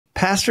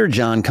Pastor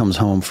John comes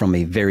home from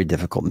a very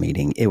difficult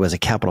meeting. It was a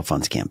capital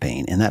funds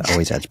campaign, and that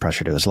always adds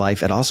pressure to his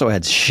life. It also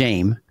adds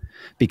shame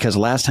because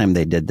last time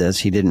they did this,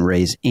 he didn't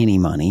raise any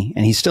money,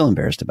 and he's still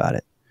embarrassed about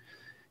it.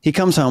 He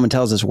comes home and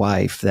tells his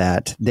wife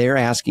that they're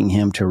asking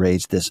him to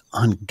raise this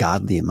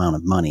ungodly amount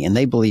of money, and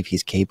they believe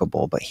he's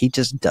capable, but he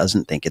just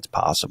doesn't think it's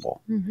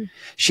possible. Mm-hmm.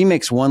 She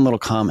makes one little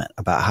comment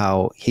about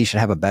how he should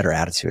have a better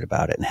attitude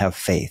about it and have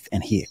faith,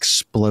 and he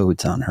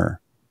explodes on her,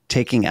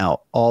 taking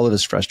out all of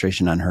his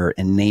frustration on her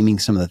and naming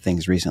some of the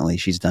things recently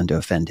she's done to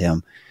offend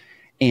him.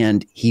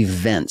 And he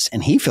vents,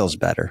 and he feels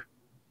better,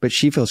 but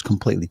she feels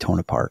completely torn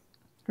apart.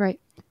 Right.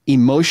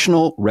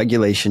 Emotional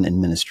regulation in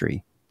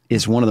ministry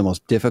is one of the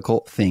most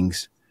difficult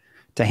things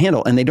to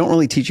handle. And they don't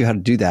really teach you how to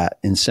do that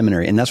in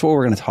seminary. And that's what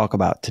we're going to talk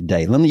about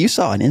today. Lindley, you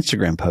saw an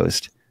Instagram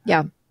post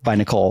by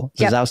Nicole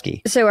Zasowski.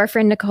 Yep. So our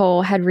friend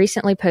Nicole had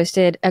recently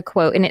posted a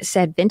quote, and it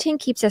said, "Venting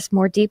keeps us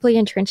more deeply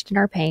entrenched in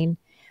our pain,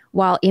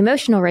 while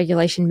emotional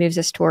regulation moves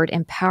us toward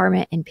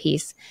empowerment and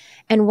peace."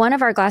 And one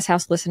of our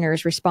Glasshouse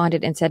listeners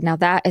responded and said, "Now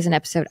that is an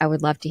episode I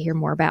would love to hear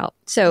more about."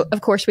 So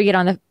of course we get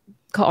on the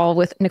call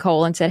with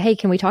Nicole and said, "Hey,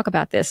 can we talk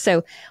about this?"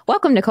 So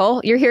welcome,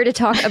 Nicole. You're here to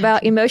talk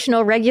about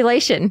emotional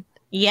regulation.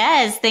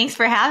 Yes. Thanks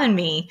for having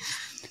me.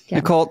 Yeah.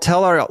 Nicole,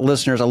 tell our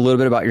listeners a little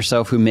bit about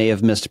yourself who may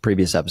have missed a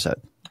previous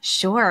episode.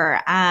 Sure.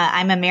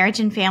 I'm a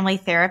marriage and family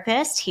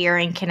therapist here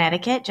in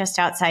Connecticut, just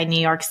outside New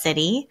York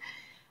City.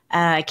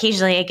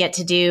 Occasionally I get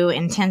to do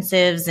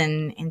intensives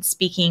and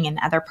speaking in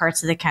other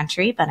parts of the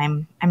country, but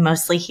I'm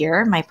mostly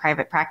here, my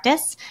private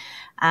practice.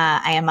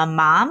 I am a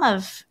mom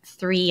of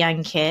 3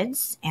 young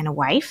kids and a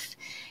wife.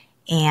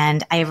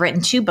 And I have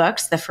written 2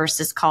 books. The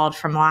first is called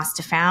From Lost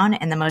to Found,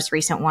 and the most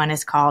recent one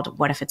is called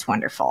What If It's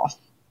Wonderful?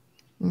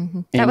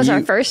 Mm-hmm. That was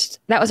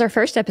our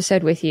first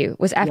episode with you.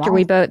 Was after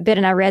we both Ben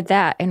and I read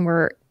that, and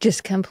we're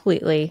just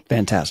completely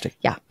fantastic.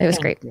 Yeah, it was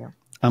great.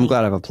 I'm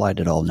glad I've applied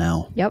it all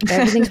now. Yep,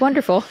 everything's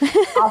wonderful.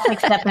 All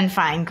fixed up and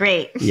fine.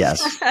 Great.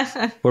 Yes.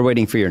 We're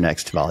waiting for your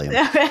next volume.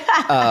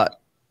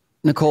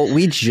 Nicole,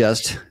 we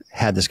just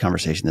had this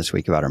conversation this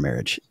week about our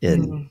marriage.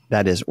 And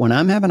that is, when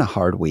I'm having a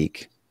hard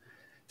week,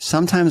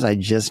 sometimes I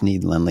just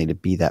need Lindley to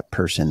be that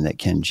person that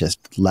can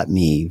just let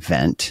me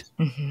vent.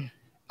 Mm-hmm.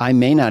 I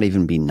may not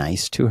even be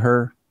nice to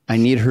her. I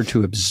need her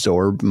to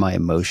absorb my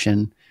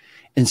emotion.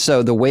 And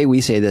so the way we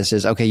say this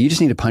is, okay, you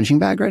just need a punching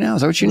bag right now.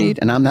 Is that what you need?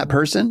 And I'm that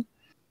person.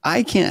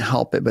 I can't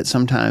help it. But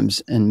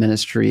sometimes in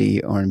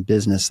ministry or in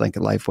business, like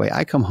at Lifeway,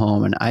 I come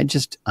home and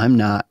I'm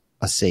not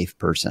a safe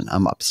person.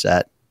 I'm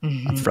upset.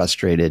 Mm-hmm. I'm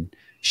frustrated.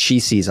 She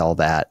sees all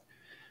that.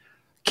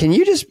 Can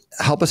you just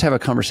help us have a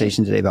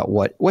conversation today about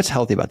what's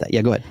healthy about that?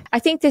 Yeah, go ahead. I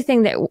think the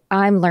thing that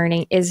I'm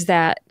learning is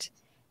that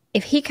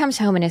if he comes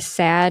home and is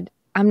sad,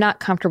 I'm not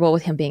comfortable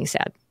with him being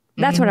sad.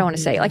 That's what I want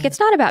to say. Like, it's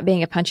not about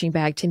being a punching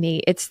bag to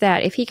me. It's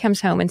that if he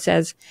comes home and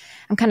says,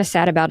 "I'm kind of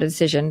sad about a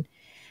decision,"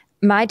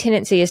 my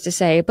tendency is to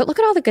say, "But look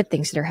at all the good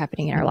things that are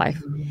happening in our life."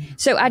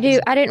 So I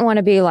didn't want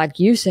to be like,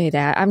 "You say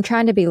that." I'm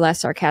trying to be less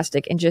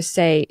sarcastic and just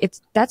say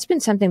that's been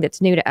something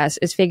that's new to us,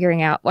 is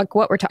figuring out like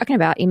what we're talking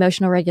about,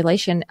 emotional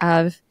regulation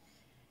of,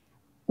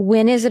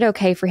 when is it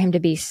okay for him to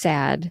be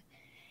sad?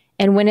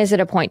 And when is it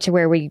a point to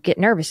where we get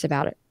nervous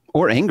about it?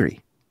 Or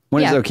angry?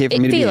 When is it okay for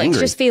me to be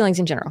angry? Just feelings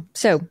in general.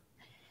 So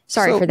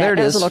sorry for that.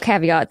 That was a little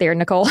caveat there,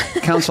 Nicole.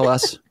 Counsel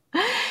us.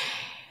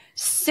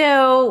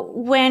 So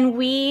when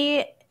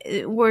we're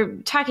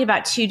talking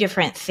about 2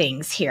 different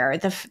things here.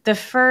 The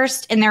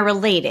first, and they're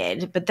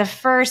related, but the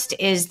first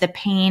is the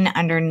pain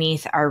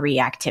underneath our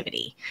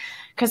reactivity.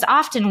 Because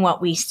often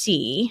what we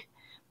see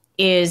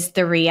is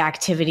the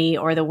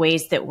reactivity or the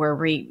ways that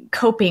we're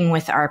coping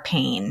with our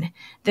pain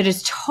that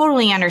is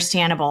totally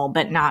understandable,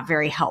 but not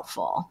very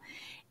helpful.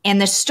 And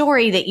the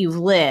story that you've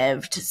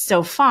lived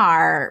so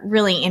far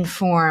really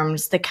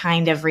informs the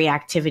kind of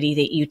reactivity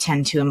that you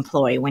tend to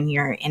employ when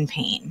you're in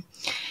pain.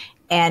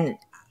 And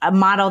a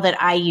model that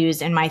I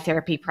use in my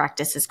therapy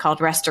practice is called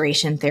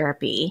restoration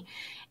therapy.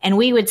 And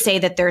we would say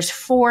that there's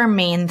 4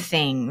 main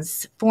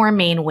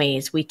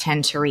ways we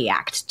tend to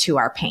react to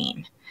our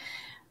pain.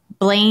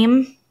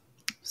 Blame.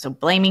 So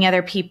blaming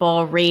other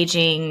people,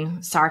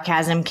 raging,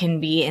 sarcasm can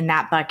be in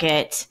that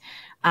bucket.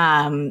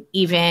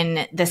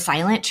 Even the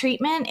silent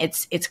treatment,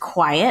 it's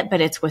quiet,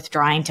 but it's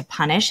withdrawing to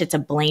punish. It's a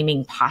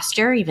blaming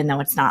posture, even though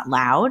it's not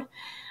loud.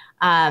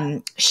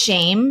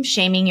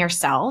 Shaming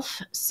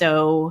yourself.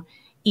 So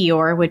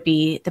Eeyore would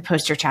be the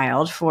poster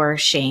child for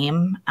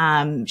shame.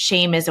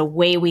 Shame is a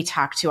way we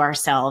talk to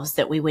ourselves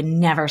that we would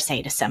never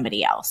say to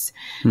somebody else.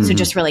 Mm-hmm. So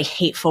just really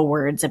hateful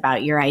words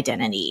about your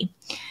identity.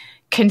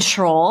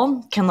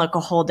 Control can look a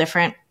whole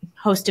different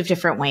host of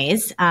different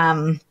ways.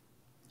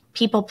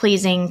 People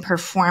pleasing,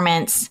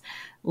 performance,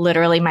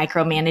 literally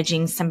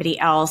micromanaging somebody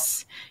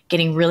else,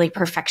 getting really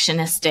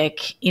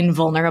perfectionistic,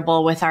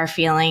 invulnerable with our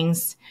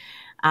feelings,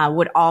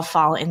 would all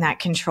fall in that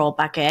control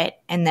bucket.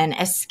 And then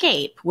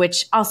escape,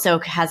 which also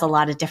has a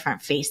lot of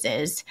different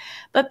faces,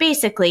 but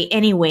basically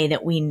any way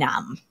that we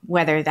numb,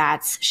 whether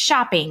that's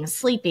shopping,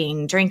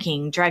 sleeping,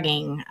 drinking,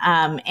 drugging,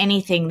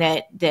 anything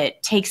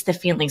that takes the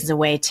feelings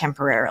away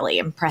temporarily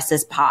and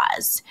presses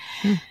pause.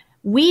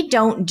 We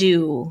don't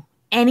do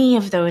any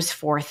of those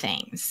four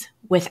things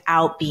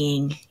without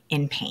being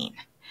in pain.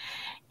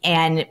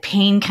 And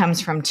pain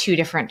comes from two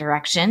different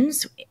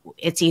directions.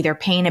 It's either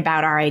pain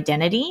about our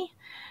identity.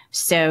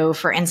 So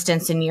for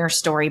instance, in your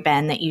story,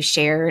 Ben, that you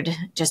shared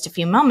just a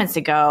few moments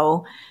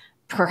ago,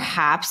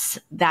 perhaps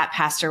that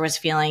pastor was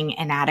feeling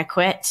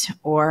inadequate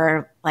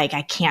or like,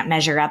 I can't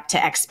measure up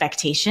to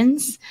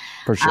expectations.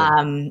 For sure.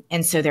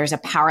 And so there's a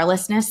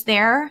powerlessness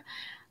there.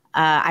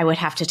 I would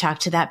have to talk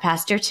to that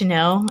pastor to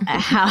know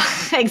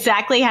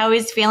exactly how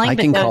he's feeling. I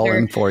can call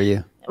him for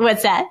you.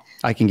 What's that?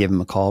 I can give him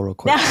a call real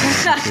quick.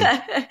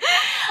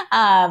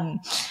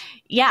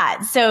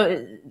 Yeah.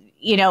 So,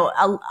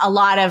 a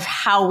lot of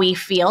how we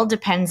feel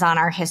depends on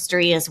our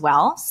history as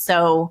well.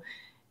 So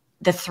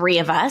the three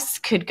of us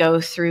could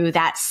go through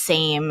that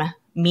same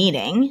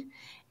meeting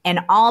and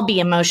all be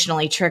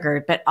emotionally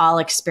triggered, but all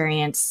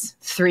experience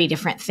three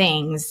different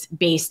things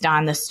based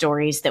on the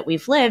stories that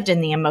we've lived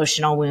and the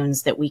emotional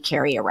wounds that we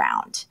carry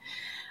around.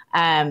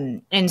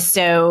 And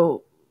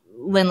so,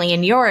 Lindley,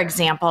 in your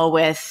example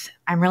with,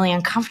 I'm really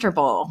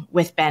uncomfortable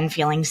with Ben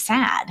feeling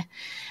sad.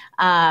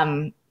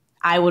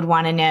 I would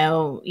want to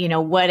know,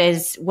 what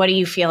do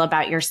you feel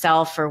about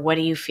yourself, or what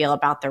do you feel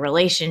about the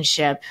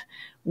relationship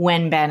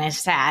when Ben is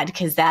sad?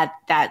 Because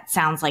that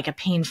sounds like a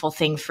painful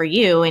thing for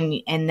you,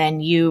 and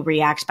then you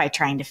react by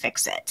trying to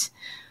fix it.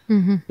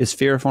 Mm-hmm. Is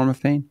fear a form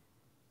of pain?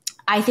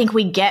 I think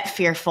we get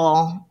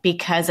fearful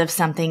because of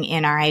something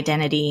in our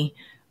identity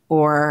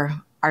or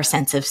our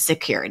sense of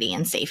security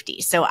and safety.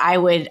 So I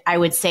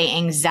would say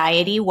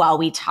anxiety, while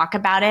we talk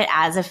about it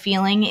as a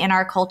feeling in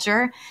our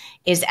culture,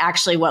 is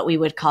actually what we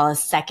would call a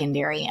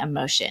secondary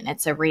emotion.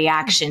 It's a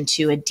reaction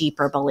to a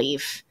deeper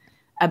belief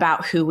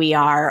about who we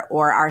are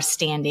or our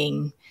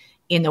standing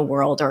in the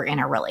world or in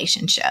a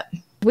relationship.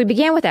 We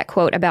began with that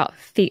quote about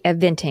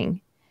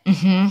venting.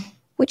 Mm-hmm.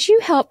 Would you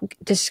help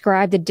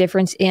describe the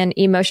difference in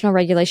emotional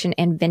regulation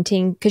and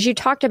venting? Because you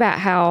talked about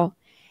how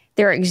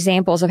there are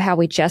examples of how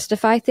we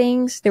justify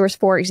things. There was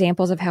 4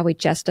 examples of how we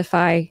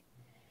justify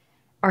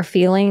our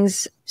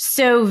feelings.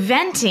 So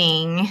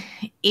venting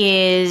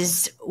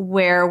is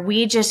where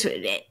we just,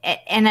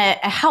 and a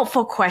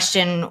helpful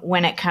question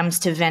when it comes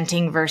to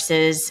venting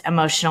versus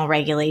emotional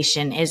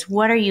regulation is,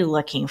 what are you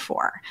looking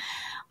for?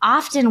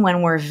 Often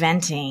when we're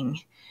venting,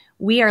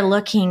 we are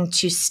looking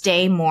to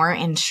stay more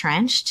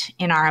entrenched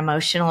in our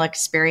emotional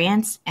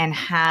experience and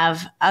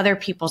have other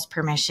people's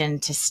permission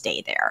to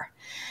stay there.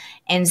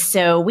 And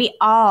so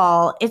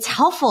it's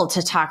helpful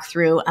to talk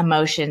through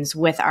emotions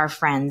with our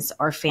friends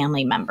or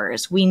family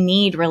members. We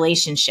need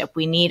relationship.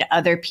 We need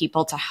other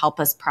people to help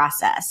us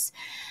process.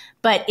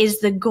 But is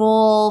the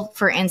goal,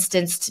 for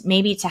instance,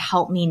 maybe to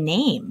help me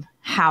name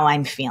how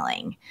I'm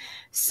feeling?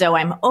 So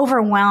I'm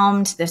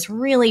overwhelmed. This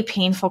really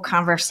painful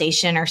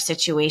conversation or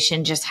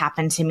situation just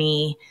happened to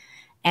me,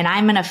 and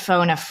I'm going to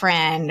phone a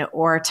friend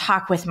or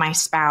talk with my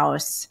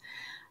spouse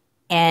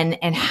and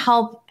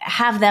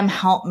have them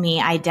help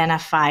me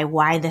identify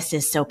why this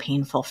is so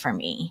painful for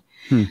me.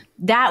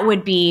 That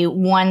would be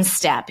one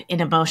step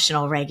in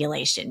emotional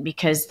regulation,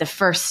 because the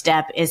first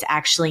step is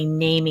actually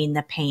naming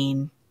the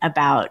pain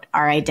about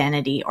our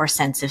identity or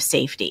sense of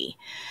safety.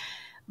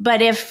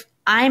 But if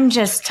I'm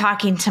just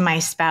talking to my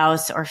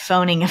spouse or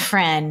phoning a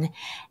friend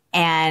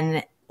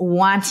and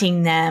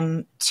wanting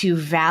them to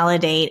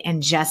validate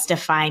and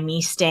justify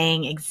me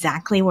staying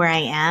exactly where I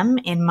am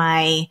in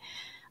my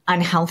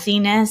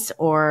unhealthiness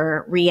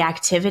or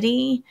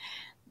reactivity,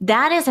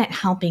 that isn't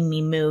helping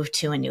me move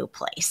to a new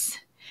place.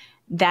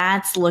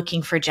 That's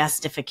looking for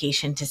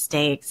justification to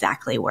stay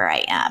exactly where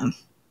I am.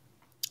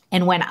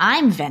 And when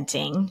I'm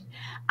venting,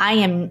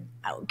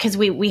 because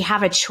we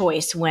have a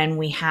choice when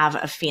we have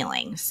a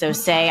feeling. So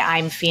say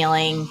I'm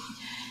feeling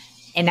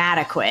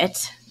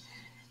inadequate.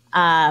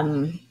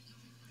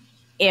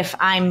 If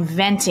I'm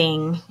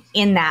venting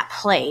in that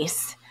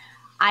place,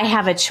 I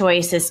have a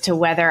choice as to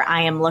whether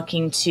I am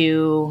looking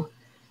to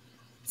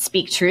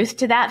speak truth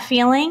to that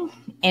feeling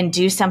and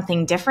do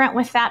something different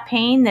with that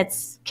pain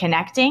that's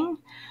connecting,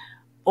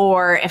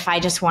 or if I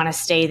just want to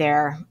stay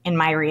there in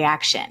my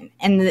reaction.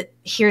 And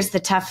here's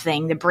the tough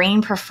thing. The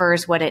brain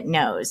prefers what it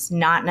knows,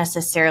 not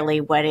necessarily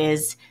what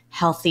is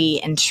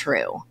healthy and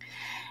true.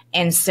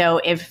 And so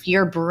if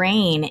your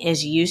brain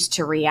is used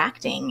to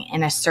reacting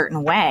in a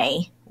certain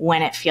way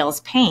when it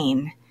feels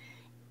pain,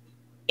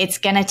 it's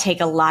going to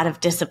take a lot of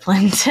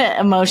discipline to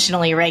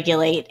emotionally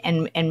regulate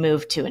and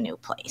move to a new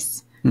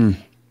place.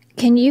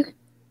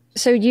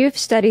 So you've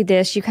studied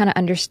this, you kind of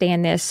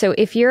understand this. So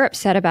if you're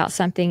upset about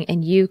something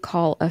and you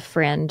call a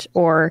friend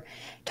or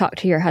talk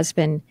to your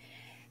husband,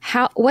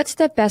 what's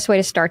the best way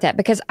to start that?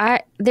 Because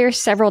there's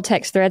several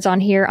text threads on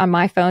here on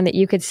my phone that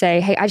you could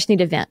say, hey, I just need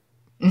to vent.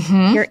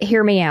 Mm-hmm.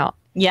 Hear me out.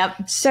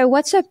 Yep. So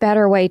what's a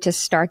better way to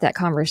start that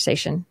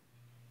conversation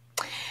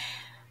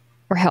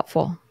or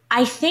helpful?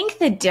 I think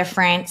the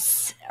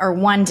difference, or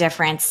one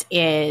difference,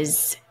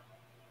 is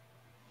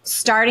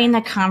starting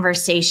the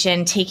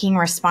conversation, taking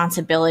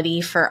responsibility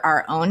for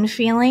our own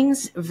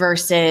feelings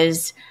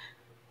versus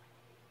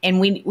and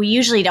we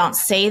usually don't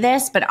say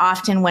this, but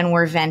often when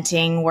we're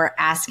venting, we're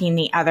asking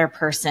the other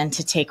person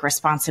to take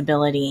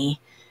responsibility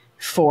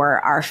for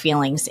our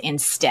feelings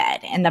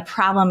instead. And the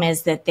problem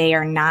is that they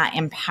are not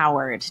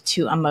empowered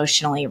to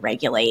emotionally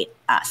regulate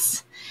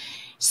us.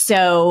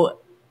 So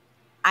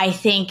I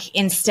think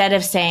instead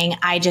of saying,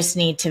 I just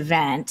need to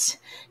vent,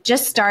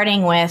 just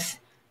starting with,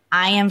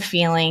 I am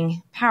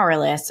feeling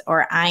powerless,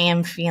 or I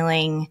am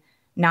feeling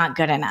not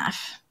good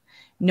enough.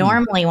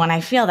 Normally, when I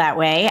feel that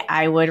way,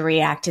 I would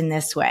react in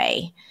this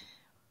way.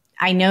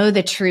 I know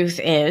the truth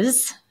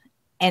is,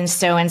 and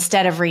so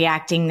instead of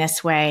reacting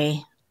this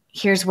way,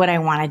 here's what I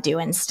want to do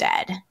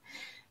instead.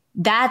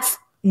 That's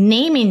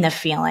naming the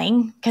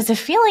feeling, because the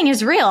feeling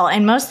is real.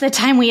 And most of the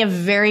time we have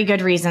very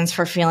good reasons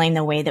for feeling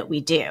the way that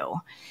we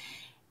do.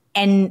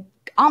 And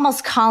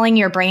almost calling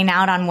your brain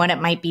out on what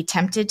it might be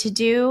tempted to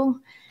do,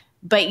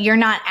 but you're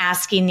not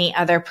asking the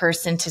other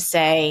person to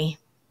say,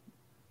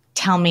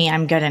 tell me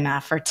I'm good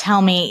enough, or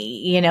tell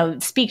me,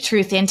 speak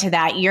truth into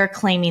that. You're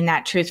claiming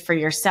that truth for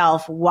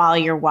yourself while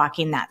you're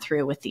walking that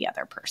through with the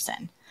other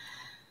person.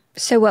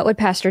 So what would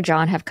Pastor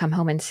John have come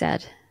home and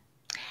said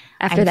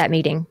after that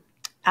meeting?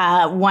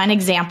 One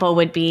example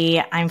would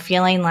be, I'm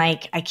feeling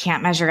like I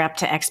can't measure up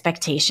to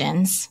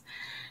expectations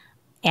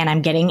and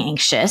I'm getting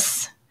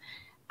anxious.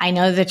 I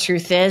know the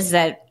truth is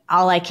that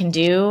all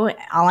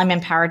I'm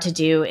empowered to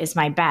do is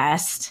my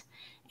best.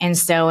 And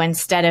so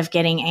instead of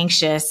getting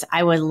anxious,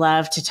 I would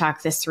love to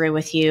talk this through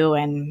with you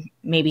and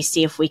maybe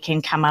see if we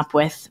can come up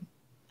with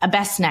a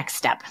best next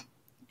step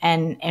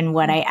and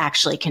what I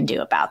actually can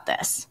do about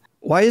this.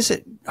 Why is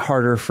it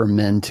harder for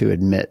men to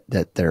admit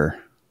that they're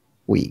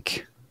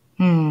weak?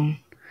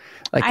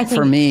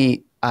 For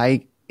me,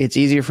 it's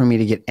easier for me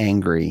to get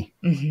angry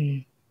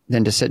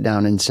than to sit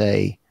down and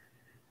say,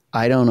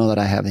 I don't know that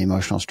I have the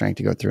emotional strength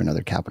to go through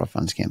another capital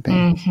funds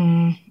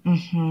campaign.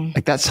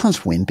 Like, that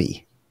sounds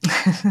wimpy.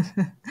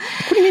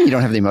 What do you mean you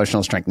don't have the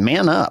emotional strength?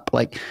 Man up.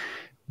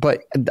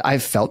 But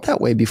I've felt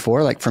that way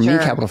before. Like, for me,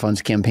 capital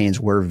funds campaigns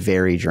were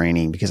very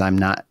draining because I'm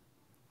not,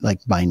 like,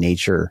 by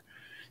nature,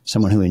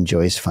 someone who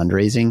enjoys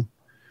fundraising.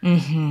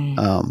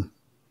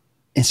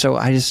 And so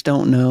I just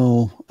don't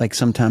know, like,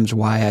 sometimes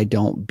why I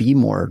don't be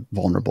more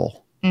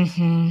vulnerable.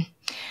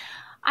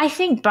 I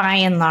think by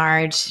and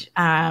large,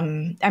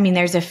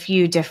 there's a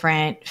few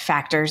different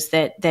factors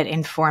that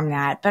inform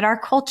that, but our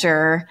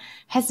culture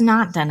has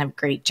not done a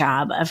great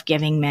job of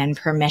giving men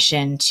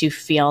permission to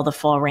feel the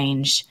full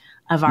range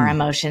of our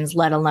emotions,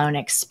 let alone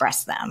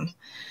express them.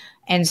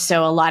 And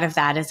so a lot of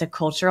that is a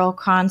cultural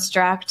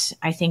construct.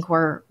 I think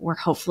we're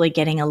hopefully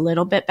getting a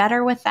little bit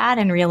better with that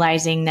and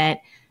realizing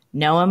that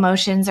no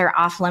emotions are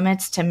off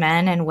limits to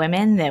men and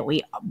women, that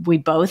we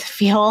both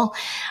feel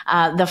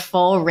the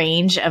full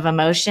range of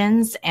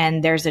emotions.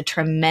 And there's a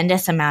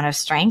tremendous amount of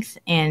strength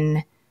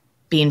in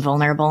being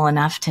vulnerable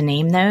enough to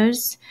name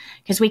those,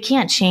 because we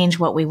can't change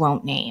what we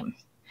won't name.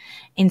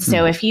 And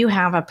so if you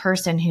have a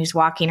person who's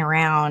walking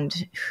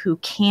around who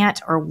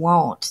can't or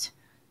won't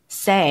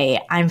say,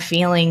 I'm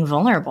feeling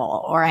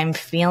vulnerable or I'm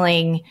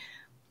feeling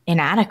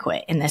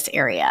inadequate in this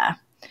area,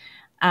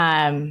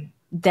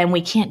 then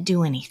we can't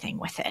do anything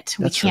with it.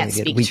 We can't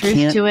speak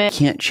truth to it. We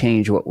can't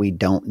change what we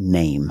don't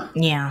name.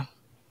 Yeah.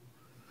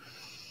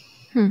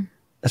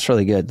 That's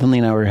really good. Lindley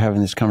and I were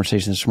having this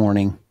conversation this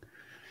morning.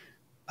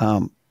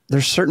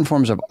 There's certain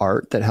forms of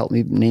art that help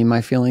me name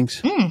my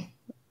feelings.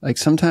 Like,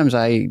 sometimes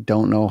I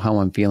don't know how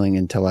I'm feeling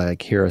until I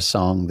hear a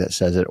song that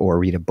says it or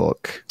read a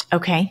book.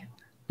 Okay.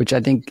 Which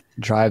I think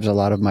drives a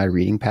lot of my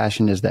reading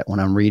passion, is that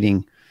when I'm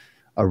reading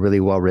a really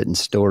well-written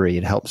story,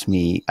 it helps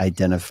me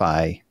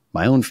identify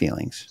my own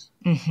feelings.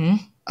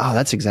 Oh,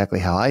 that's exactly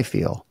how I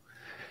feel.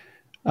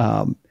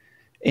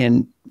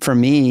 And for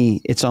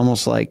me, it's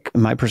almost like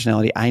my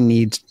personality, I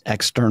need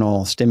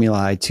external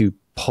stimuli to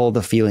pull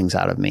the feelings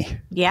out of me.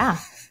 Yeah.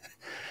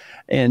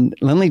 And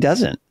Lindley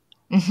doesn't.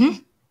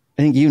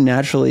 I think you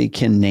naturally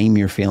can name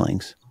your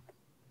feelings.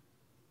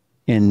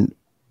 And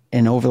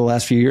over the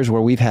last few years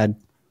where we've had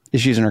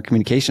issues in our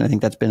communication, I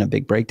think that's been a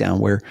big breakdown,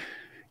 where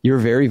you're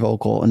very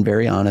vocal and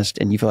very honest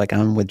and you feel like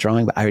I'm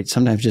withdrawing, but I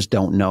sometimes just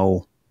don't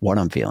know what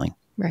I'm feeling.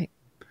 Right.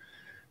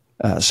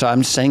 So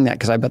I'm just saying that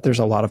because I bet there's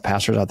a lot of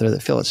pastors out there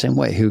that feel the same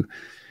way, who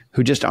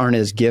just aren't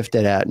as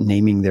gifted at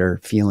naming their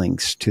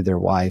feelings to their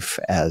wife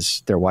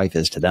as their wife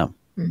is to them.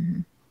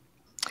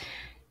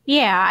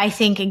 Yeah, I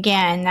think,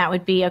 again, that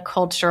would be a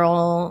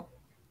cultural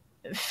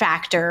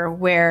factor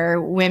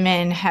where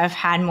women have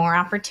had more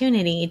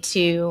opportunity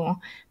to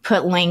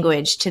put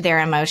language to their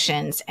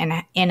emotions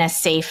and in a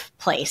safe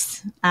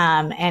place,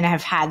 and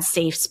have had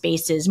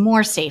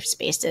more safe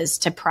spaces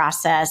to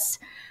process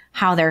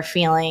how they're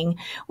feeling.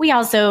 We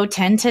also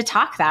tend to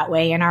talk that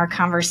way in our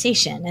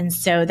conversation. And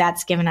so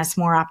that's given us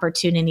more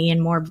opportunity and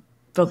more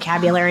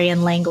vocabulary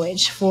and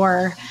language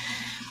for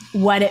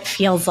what it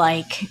feels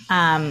like,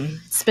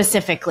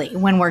 specifically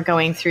when we're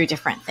going through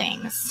different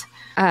things.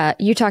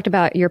 You talked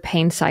about your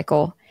pain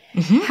cycle.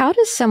 How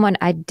does someone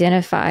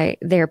identify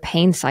their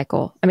pain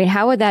cycle? I mean,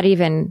 how would that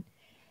even,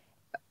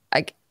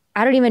 I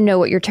don't even know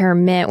what your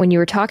term meant when you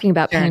were talking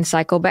about pain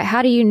cycle, but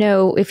how do you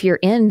know if you're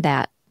in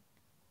that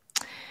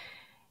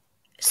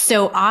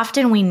So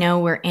often we know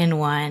we're in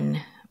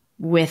one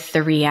with the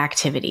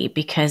reactivity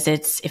because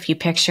if you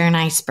picture an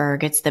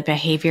iceberg, it's the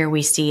behavior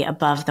we see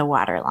above the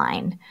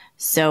waterline.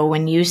 So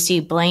when you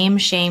see blame,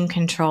 shame,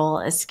 control,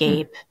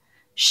 escape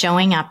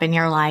showing up in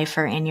your life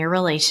or in your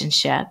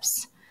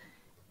relationships,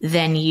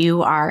 then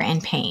you are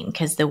in pain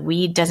because the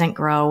weed doesn't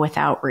grow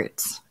without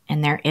roots,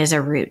 and there is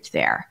a root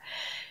there.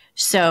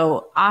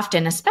 So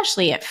often,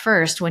 especially at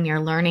first, when you're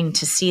learning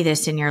to see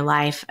this in your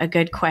life, a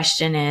good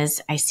question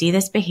is, I see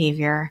this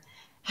behavior.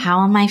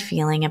 How am I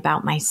feeling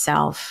about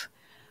myself?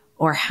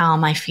 Or how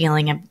am I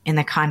feeling in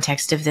the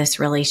context of this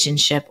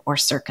relationship or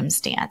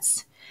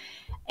circumstance?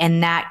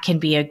 And that can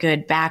be a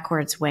good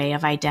backwards way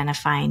of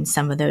identifying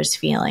some of those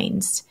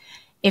feelings.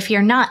 If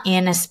you're not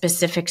in a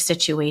specific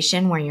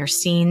situation where you're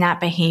seeing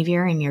that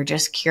behavior and you're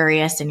just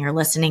curious and you're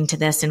listening to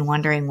this and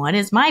wondering, what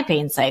is my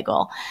pain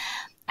cycle?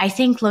 I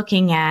think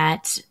looking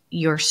at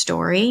your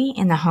story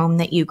in the home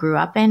that you grew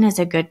up in is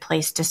a good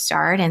place to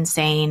start and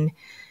saying,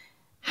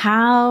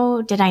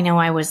 how did I know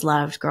I was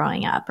loved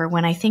growing up? Or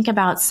when I think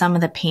about some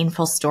of the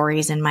painful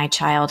stories in my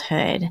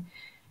childhood,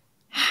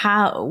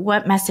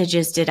 what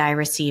messages did I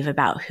receive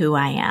about who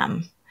I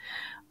am?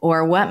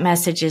 Or what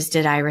messages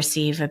did I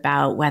receive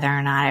about whether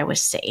or not I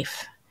was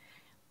safe?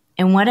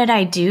 And what did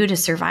I do to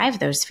survive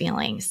those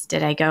feelings?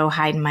 Did I go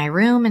hide in my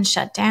room and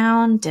shut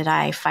down? Did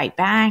I fight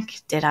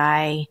back? Did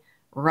I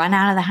run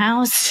out of the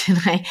house?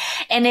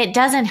 And it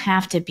doesn't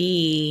have to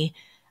be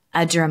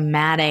a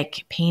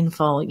dramatic,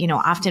 painful,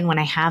 often when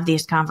I have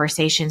these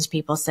conversations,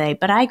 people say,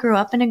 but I grew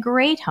up in a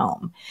great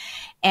home.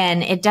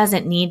 And it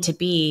doesn't need to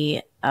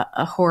be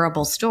a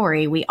horrible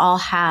story. We all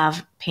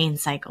have pain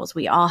cycles.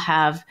 We all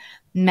have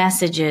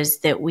messages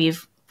that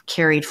we've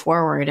carried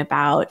forward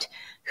about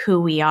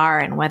who we are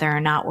and whether or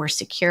not we're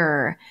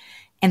secure,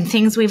 and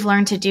things we've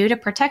learned to do to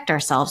protect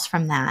ourselves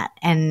from that.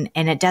 And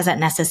it doesn't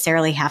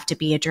necessarily have to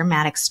be a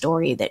dramatic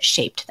story that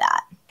shaped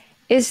that.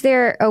 Is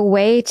there a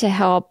way to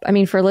help,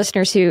 for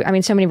listeners so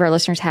many of our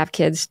listeners have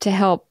kids, to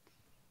help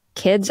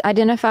kids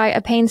identify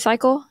a pain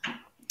cycle?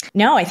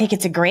 No, I think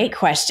it's a great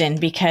question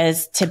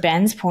because to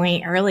Ben's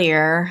point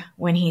earlier,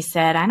 when he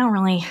said, I don't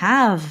really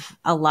have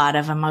a lot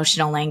of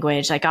emotional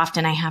language, like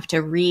often I have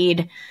to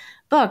read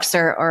books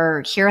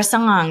or hear a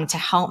song to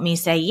help me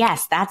say,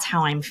 yes, that's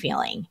how I'm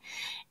feeling.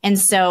 And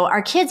so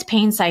our kids'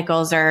 pain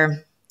cycles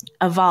are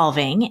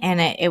evolving,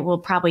 and it will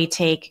probably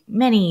take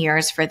many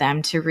years for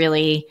them to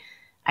really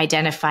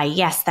identify,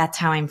 yes, that's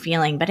how I'm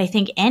feeling. But I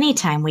think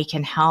anytime we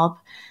can help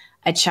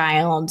a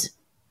child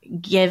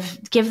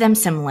give them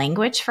some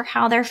language for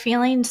how they're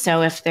feeling.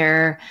 So if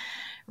they're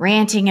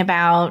ranting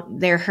about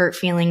their hurt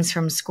feelings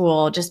from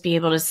school, just be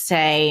able to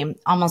say,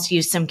 almost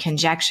use some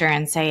conjecture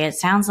and say, it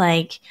sounds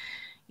like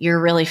you're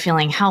really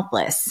feeling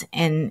helpless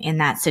in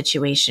that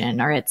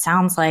situation. Or it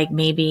sounds like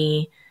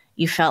maybe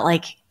you felt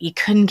like you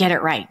couldn't get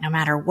it right. No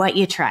matter what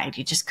you tried,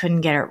 you just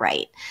couldn't get it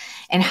right.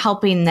 And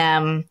helping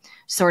them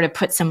sort of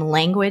put some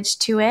language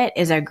to it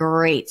is a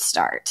great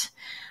start.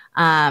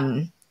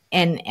 And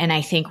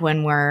I think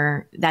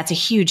that's a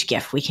huge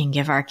gift we can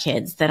give our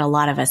kids that a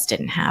lot of us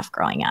didn't have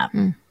growing up.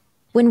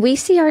 When we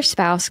see our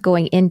spouse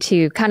going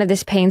into kind of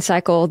this pain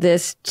cycle,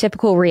 this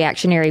typical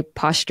reactionary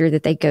posture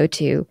that they go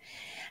to,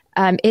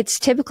 it's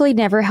typically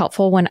never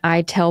helpful when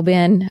I tell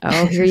Ben,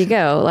 oh, here you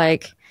go.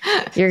 Like,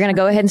 you're going to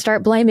go ahead and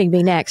start blaming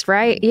me next,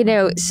 right?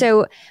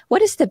 So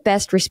what is the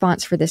best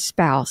response for the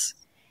spouse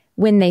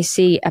when they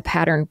see a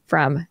pattern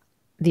from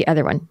the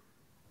other one?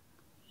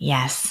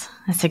 Yes,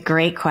 that's a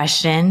great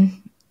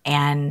question,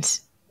 and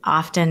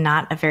often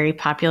not a very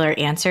popular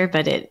answer,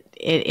 but it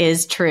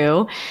is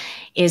true,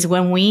 is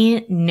when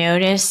we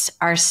notice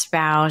our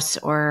spouse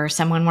or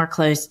someone we're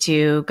close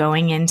to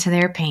going into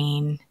their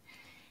pain,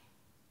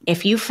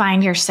 if you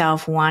find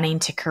yourself wanting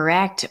to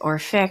correct or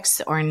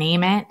fix or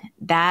name it,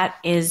 that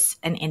is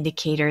an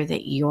indicator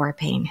that your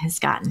pain has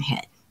gotten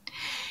hit.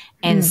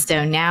 And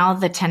so now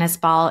the tennis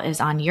ball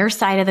is on your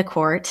side of the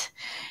court,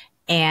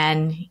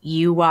 and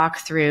you walk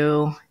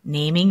through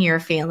naming your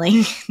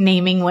feeling,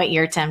 naming what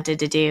you're tempted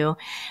to do.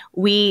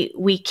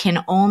 We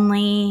can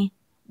only,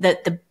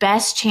 the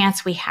best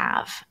chance we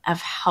have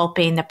of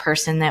helping the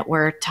person that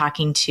we're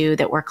talking to,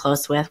 that we're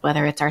close with,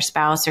 whether it's our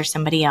spouse or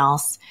somebody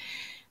else,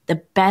 the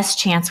best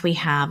chance we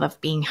have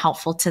of being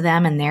helpful to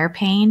them and their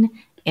pain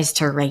is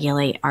to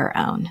regulate our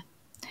own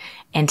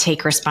and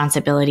take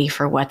responsibility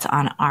for what's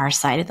on our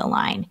side of the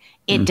line.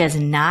 It does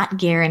not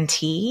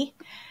guarantee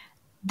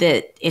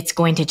that it's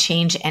going to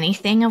change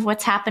anything of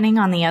what's happening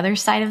on the other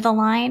side of the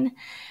line,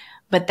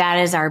 but that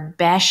is our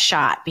best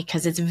shot,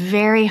 because it's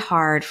very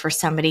hard for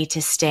somebody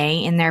to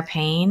stay in their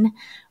pain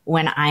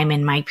when I'm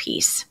in my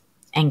peace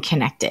and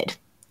connected.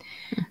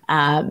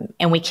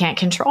 And we can't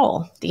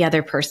control the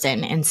other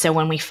person. And so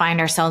when we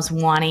find ourselves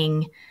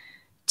wanting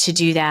to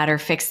do that or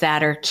fix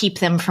that or keep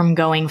them from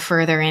going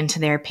further into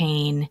their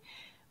pain,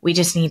 we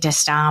just need to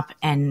stop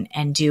and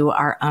do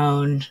our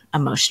own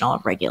emotional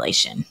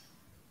regulation.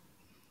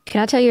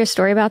 Can I tell you a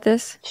story about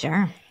this?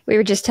 Sure. We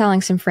were just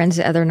telling some friends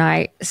the other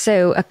night.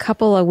 So a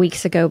couple of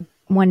weeks ago,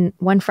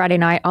 one Friday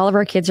night, all of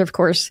our kids are, of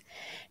course,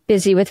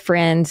 busy with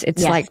friends.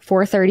 It's like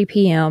 4:30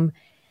 p.m.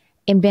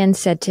 And Ben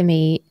said to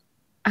me,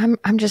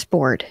 I'm just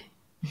bored.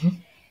 Mm-hmm.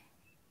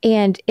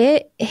 And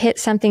it hit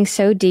something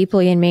so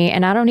deeply in me,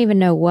 and I don't even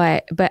know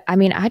what, but I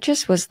mean, I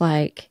just was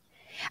like,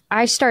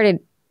 I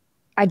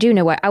do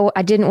know what,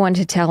 I didn't want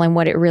to tell him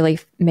what it really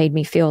made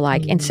me feel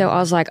like. And so I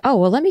was like, oh,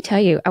 well, let me tell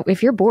you,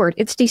 if you're bored,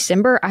 it's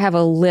December. I have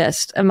a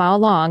list a mile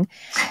long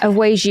of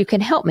ways you can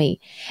help me.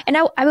 And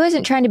I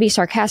wasn't trying to be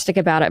sarcastic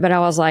about it, but I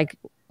was like,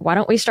 why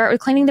don't we start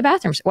with cleaning the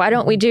bathrooms? Why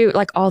don't we do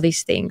like all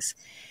these things?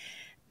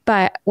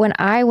 But when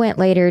I went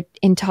later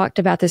and talked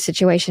about the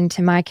situation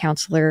to my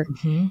counselor,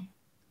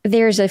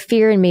 there's a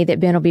fear in me that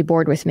Ben will be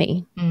bored with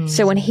me.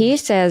 So when he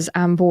says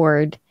I'm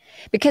bored,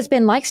 because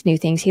Ben likes new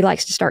things, he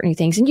likes to start new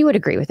things. And you would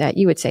agree with that.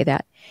 You would say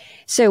that.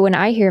 So when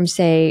I hear him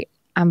say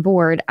I'm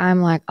bored,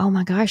 I'm like, oh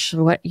my gosh,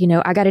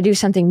 I got to do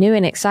something new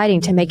and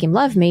exciting to make him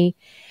love me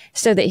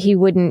so that he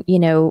wouldn't,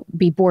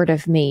 be bored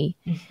of me.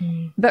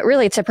 But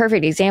really, it's a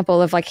perfect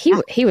example of like,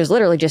 he was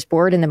literally just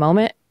bored in the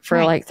moment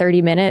for like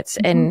 30 minutes.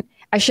 And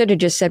I should have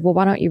just said, well,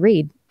 why don't you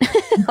read?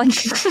 Like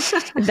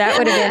that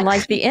would have been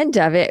like the end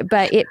of it,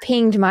 but it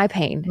pinged my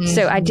pain.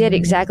 So I did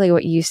exactly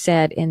what you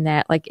said in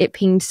that, like it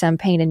pinged some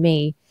pain in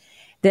me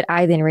that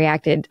I then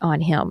reacted on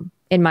him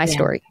in my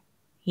story.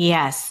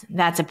 Yes,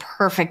 that's a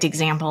perfect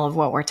example of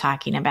what we're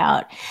talking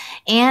about.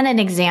 And an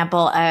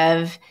example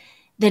of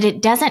that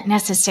it doesn't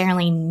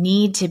necessarily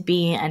need to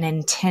be an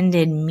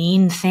intended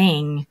mean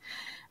thing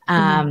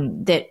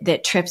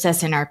that trips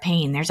us in our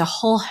pain. There's a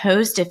whole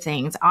host of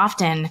things.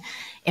 Often,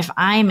 if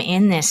I'm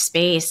in this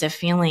space of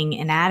feeling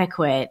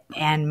inadequate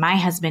and my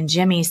husband,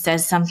 Jimmy,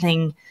 says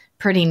something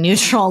pretty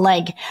neutral,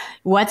 like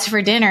what's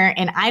for dinner,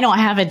 and I don't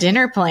have a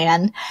dinner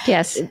plan.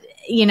 Yes.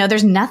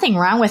 There's nothing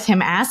wrong with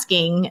him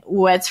asking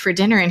what's for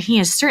dinner. And he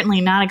is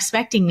certainly not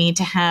expecting me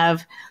to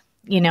have,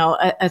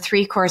 a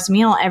 3-course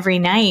meal every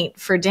night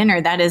for dinner.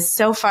 That is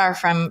so far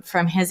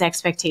from his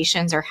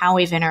expectations or how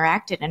we've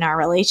interacted in our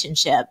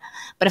relationship.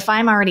 But if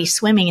I'm already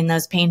swimming in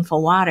those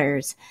painful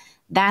waters,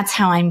 that's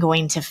how I'm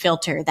going to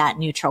filter that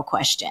neutral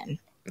question.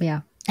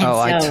 Yeah.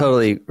 I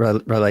totally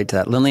relate to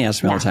that. Lindley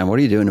asks me all the time, what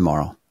are you doing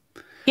tomorrow?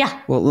 Yeah.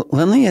 Well,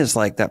 Lindley is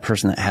like that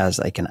person that has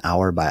like an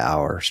hour by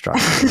hour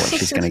structure of what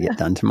she's going to get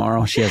done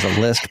tomorrow. She has a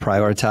list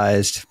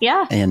prioritized.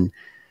 Yeah. And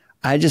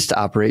I just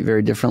operate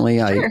very differently.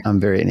 Sure. I'm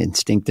very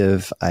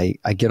instinctive. I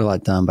get a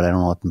lot done, but I don't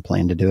often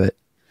plan to do it.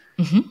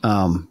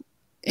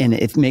 And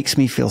it makes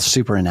me feel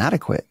super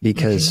inadequate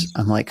because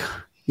I'm like,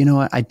 you know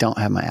what? I don't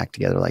have my act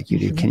together like you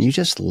do. Can you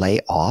just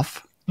lay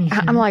off?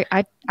 I'm like,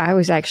 I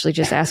was actually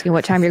just asking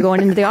what time you're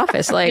going into the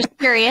office. Like, just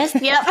curious.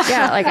 Yep.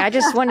 Yeah. Like, I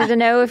just wanted to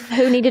know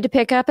who needed to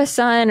pick up a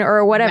son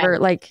or whatever.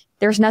 Right. Like,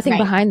 there's nothing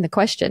behind the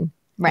question.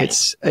 Right.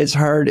 It's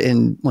hard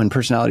when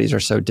personalities are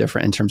so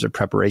different in terms of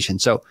preparation.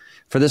 So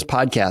for this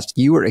podcast,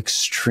 you were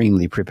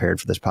extremely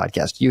prepared for this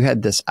podcast. You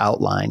had this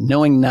outline.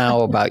 Knowing now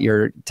about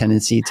your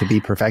tendency to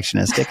be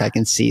perfectionistic, I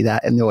can see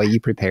that in the way you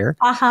prepare.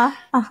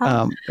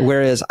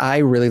 Whereas I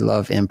really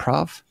love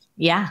improv.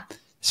 Yeah.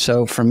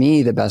 So for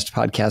me, the best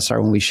podcasts are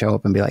when we show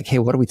up and be like, hey,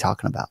 what are we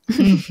talking about?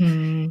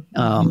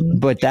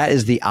 But that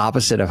is the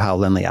opposite of how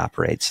Lindley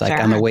operates. Like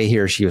on the way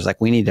here, she was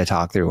like, we need to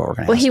talk through what we're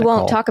going to Well, he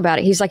won't talk about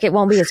it. He's like, it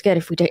won't be as good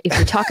if we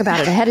talk about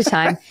it ahead of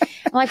time.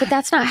 I'm like, but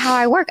that's not how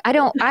I work. I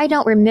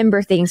don't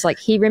remember things like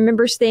he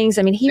remembers things.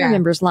 I mean, he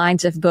remembers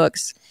lines of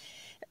books,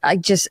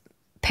 like just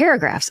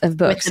paragraphs of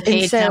books. With the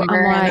page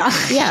number I'm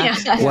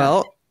like,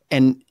 Well,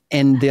 and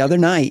the other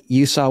night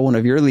you saw one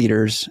of your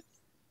leaders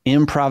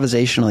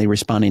improvisationally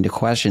responding to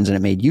questions, and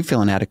it made you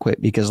feel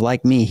inadequate because,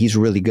 like me, he's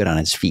really good on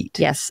his feet.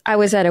 Yes. I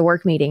was at a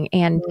work meeting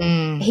and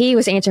he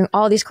was answering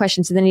all these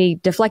questions, and then he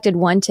deflected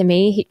one to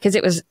me because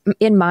it was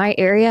in my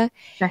area.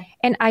 Sure.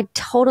 And I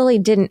totally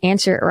didn't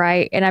answer it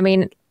right. And I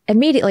mean,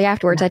 immediately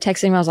afterwards, I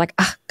texted him. I was like,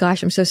 oh,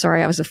 gosh, I'm so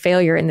sorry. I was a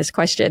failure in this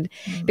question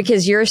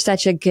because you're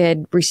such a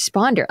good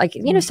responder. Like,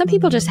 some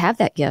people just have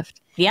that gift.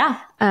 Yeah.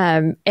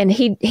 And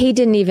he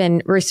didn't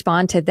even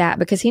respond to that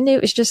because he knew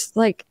it was just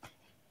like,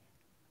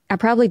 I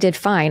probably did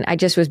fine. I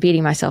just was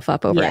beating myself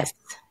up over it.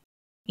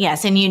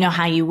 Yes. And you know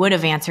how you would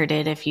have answered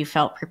it if you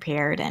felt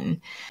prepared.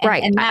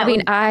 Right. And I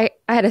mean, I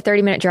had a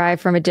 30-minute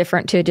drive from a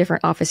different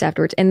office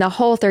afterwards. And the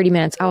whole 30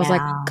 minutes, I was like,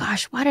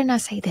 gosh, why didn't I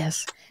say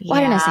this? Why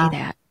didn't I say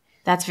that?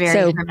 That's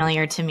very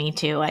familiar to me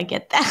too. I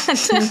get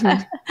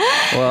that.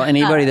 Well,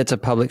 anybody that's a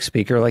public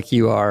speaker like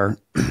you are,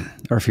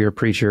 or if you're a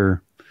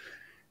preacher,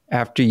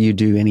 after you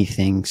do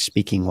anything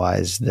speaking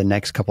wise, the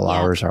next couple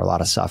hours are a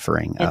lot of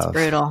suffering. It's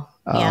brutal.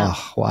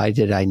 Why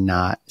did I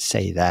not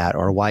say that?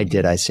 Or why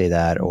did I say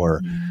that?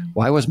 Or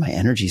why was my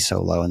energy so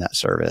low in that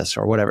service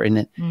or whatever?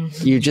 And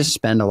you just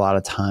spend a lot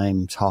of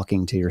time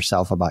talking to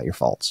yourself about your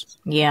faults.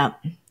 Yeah.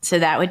 So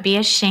that would be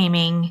a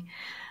shaming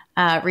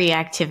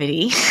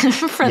reactivity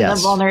from the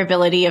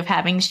vulnerability of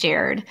having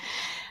shared.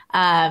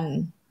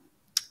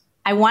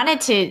 I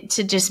wanted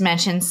to just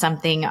mention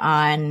something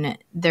on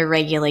the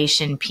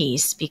regulation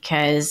piece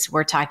because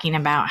we're talking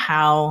about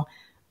how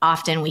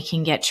often we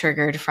can get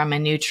triggered from a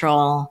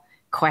neutral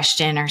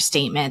question or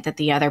statement that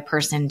the other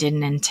person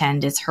didn't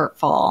intend is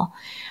hurtful.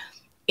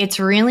 it's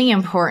really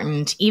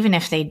important, even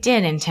if they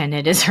did intend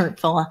it as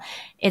hurtful,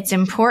 it's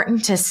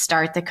important to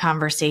start the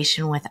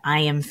conversation with I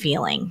am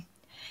feeling.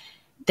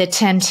 The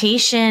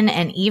temptation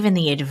and even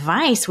the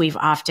advice we've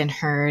often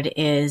heard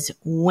is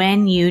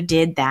when you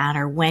did that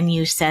or when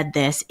you said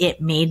this, it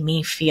made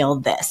me feel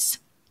this.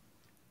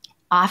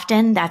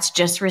 Often that's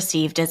just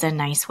received as a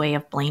nice way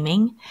of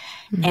blaming.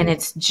 Mm-hmm. And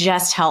it's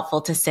just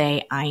helpful to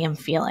say, I am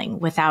feeling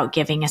without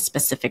giving a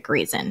specific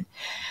reason.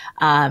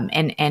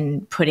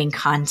 And putting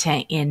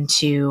content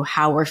into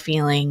how we're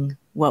feeling,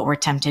 what we're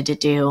tempted to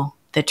do,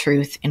 the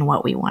truth, and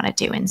what we want to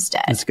do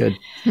instead. That's good.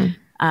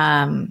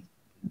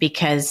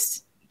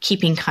 Because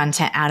keeping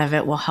content out of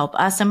it will help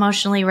us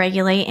emotionally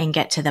regulate and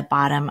get to the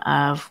bottom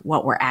of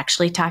what we're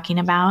actually talking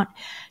about.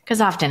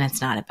 Because often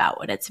it's not about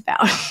what it's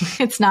about.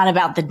 It's not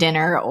about the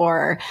dinner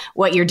or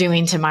what you're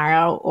doing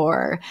tomorrow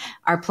or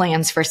our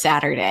plans for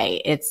Saturday.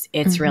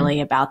 It's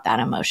really about that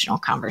emotional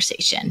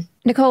conversation.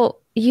 Nicole,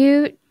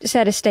 you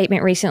said a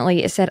statement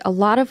recently. It said a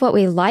lot of what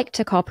we like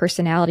to call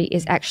personality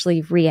is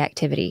actually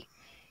reactivity.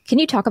 Can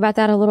you talk about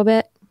that a little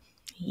bit?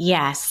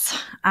 Yes.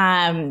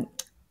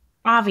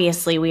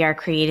 Obviously, we are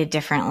created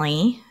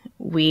differently.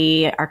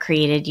 We are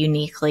created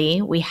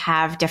uniquely. We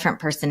have different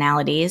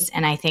personalities.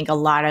 And I think a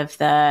lot of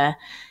the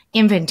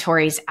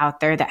inventories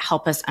out there that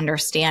help us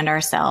understand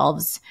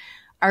ourselves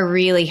are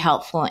really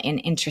helpful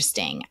and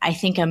interesting. I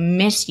think a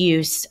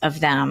misuse of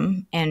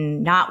them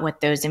and not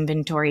what those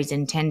inventories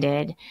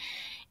intended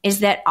is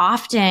that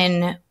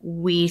often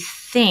we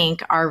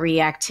think our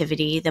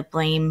reactivity, the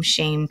blame,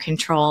 shame,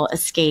 control,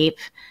 escape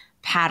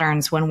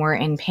patterns when we're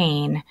in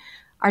pain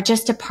are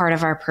just a part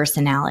of our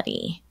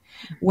personality,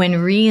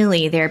 when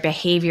really they're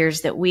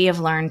behaviors that we have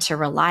learned to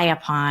rely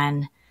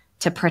upon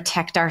to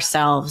protect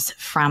ourselves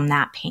from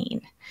that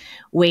pain.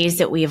 Ways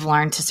that we have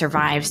learned to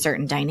survive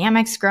certain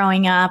dynamics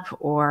growing up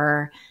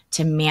or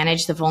to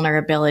manage the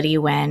vulnerability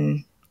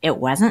when it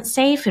wasn't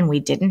safe and we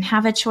didn't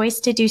have a choice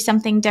to do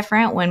something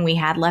different when we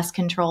had less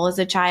control as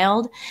a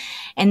child.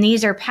 And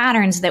these are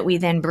patterns that we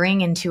then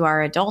bring into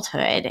our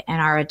adulthood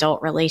and our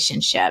adult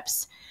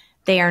relationships.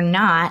 They are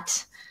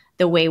not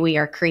the way we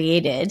are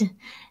created.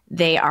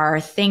 They are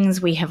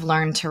things we have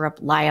learned to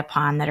rely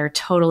upon that are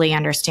totally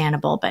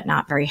understandable, but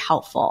not very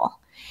helpful.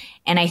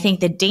 And I think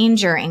the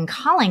danger in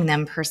calling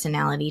them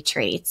personality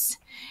traits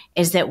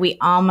is that we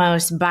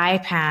almost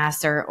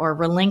bypass or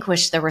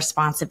relinquish the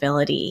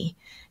responsibility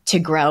to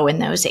grow in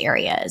those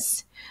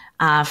areas.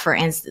 For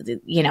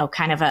instance,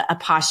 kind of a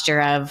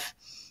posture of,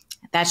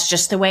 that's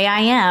just the way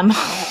I am,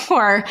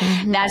 or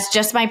that's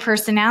just my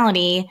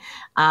personality.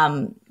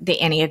 The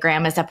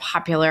Enneagram is a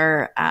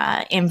popular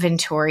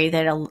inventory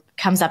that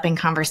comes up in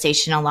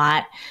conversation a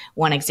lot.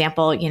 One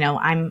example,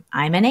 I'm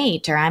an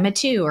 8 or I'm a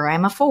 2 or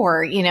I'm a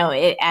 4,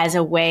 as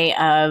a way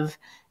of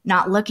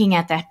not looking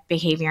at that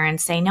behavior and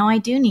say, no, I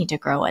do need to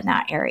grow in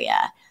that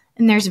area.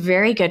 And there's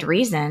very good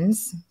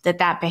reasons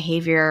that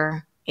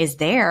behavior is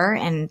there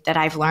and that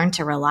I've learned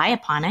to rely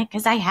upon it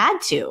because I had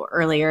to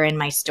earlier in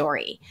my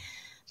story.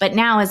 But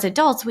now as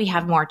adults, we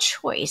have more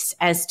choice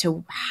as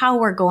to how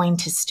we're going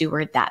to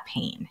steward that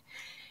pain.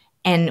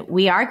 And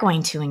we are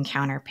going to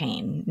encounter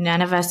pain.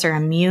 None of us are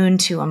immune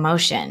to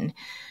emotion.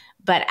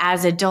 But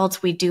as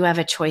adults, we do have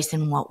a choice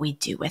in what we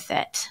do with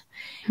it.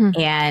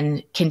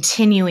 And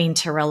continuing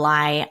to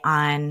rely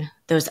on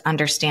those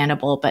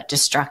understandable but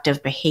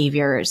destructive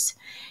behaviors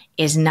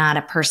is not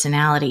a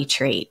personality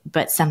trait,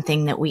 but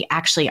something that we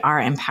actually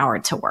are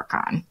empowered to work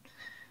on.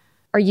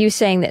 Are you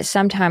saying that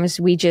sometimes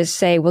we just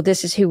say, well,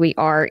 this is who we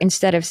are,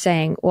 instead of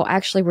saying, well,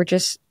 actually,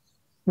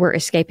 we're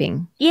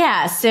escaping?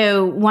 Yeah.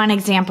 So one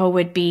example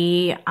would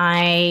be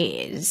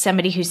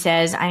somebody who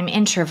says, I'm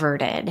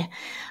introverted.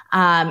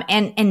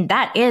 And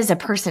that is a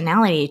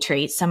personality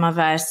trait. Some of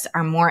us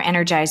are more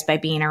energized by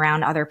being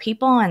around other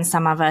people, and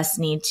some of us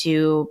need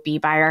to be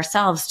by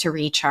ourselves to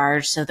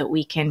recharge so that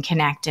we can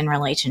connect in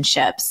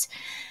relationships.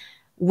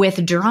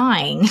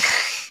 Withdrawing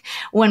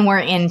when we're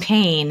in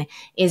pain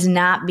is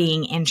not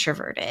being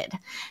introverted.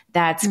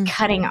 That's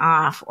cutting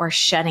off or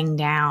shutting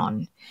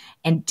down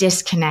and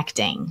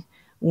disconnecting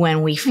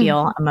when we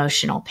feel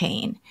emotional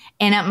pain.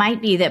 And it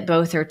might be that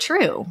both are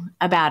true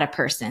about a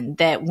person,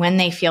 that when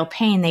they feel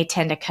pain, they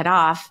tend to cut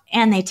off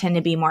and they tend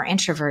to be more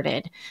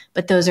introverted.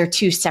 But those are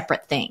two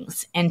separate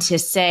things. And to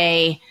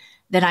say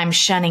that I'm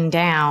shutting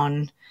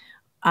down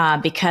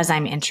because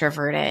I'm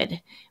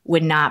introverted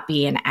would not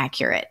be an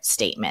accurate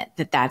statement,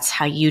 that that's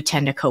how you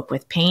tend to cope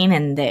with pain,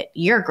 and that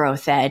your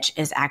growth edge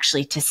is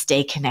actually to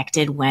stay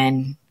connected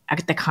when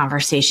the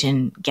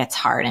conversation gets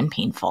hard and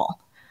painful.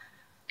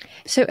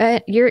 So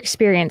your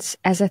experience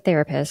as a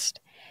therapist,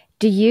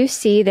 do you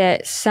see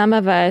that some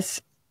of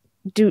us,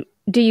 do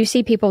you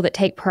see people that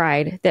take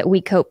pride that we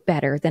cope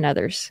better than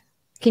others?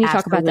 Can you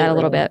talk about that a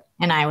little bit?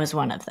 And I was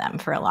one of them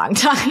for a long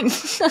time.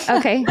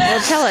 Okay.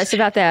 Well, tell us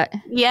about that.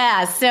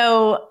 Yeah.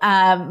 So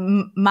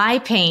my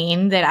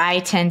pain that I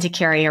tend to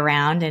carry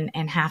around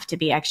and have to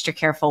be extra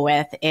careful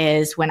with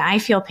is when I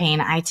feel pain,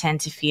 I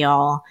tend to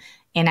feel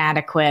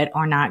inadequate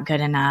or not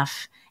good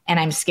enough. And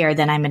I'm scared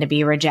that I'm going to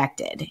be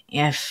rejected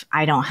if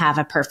I don't have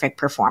a perfect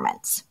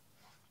performance.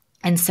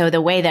 And so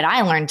the way that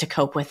I learned to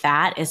cope with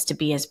that is to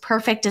be as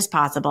perfect as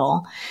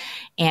possible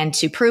and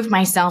to prove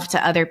myself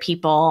to other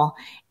people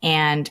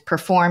and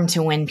perform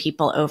to win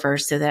people over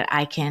so that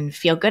I can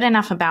feel good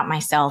enough about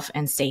myself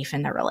and safe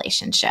in the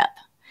relationship.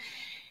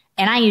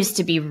 And I used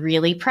to be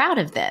really proud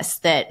of this,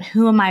 that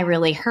who am I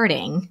really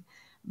hurting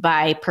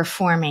by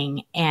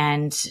performing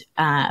and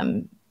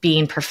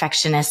being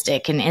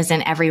perfectionistic, and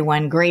isn't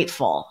everyone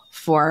grateful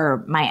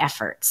for my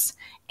efforts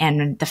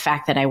and the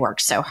fact that I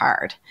worked so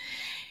hard?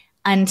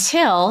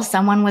 Until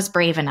someone was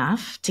brave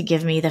enough to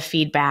give me the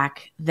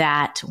feedback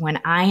that when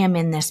I am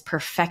in this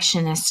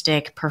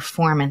perfectionistic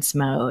performance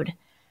mode,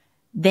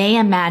 they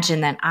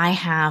imagine that I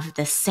have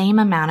the same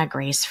amount of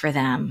grace for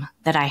them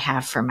that I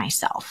have for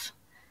myself,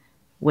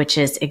 which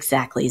is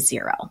exactly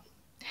 0.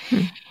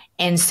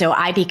 And so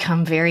I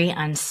become very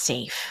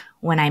unsafe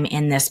when I'm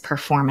in this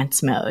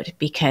performance mode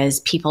because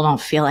people don't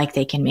feel like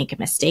they can make a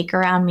mistake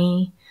around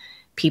me.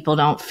 People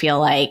don't feel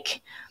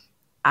like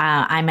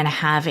I'm going to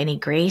have any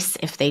grace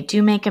if they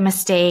do make a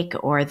mistake,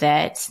 or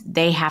that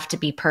they have to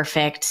be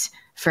perfect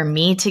for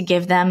me to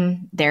give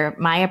them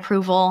my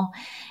approval.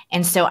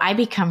 And so I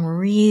become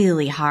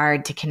really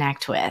hard to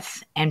connect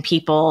with, and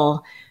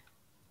people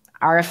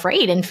are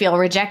afraid and feel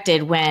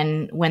rejected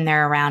when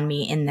they're around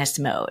me in this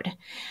mode.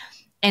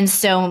 And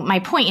so my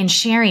point in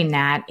sharing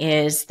that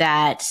is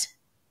that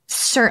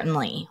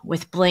certainly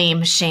with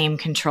blame, shame,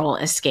 control,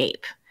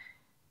 escape,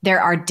 there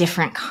are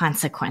different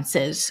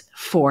consequences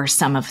for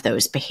some of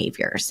those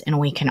behaviors. And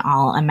we can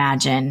all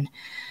imagine,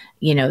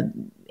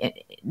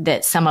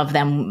 that some of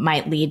them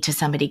might lead to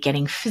somebody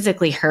getting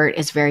physically hurt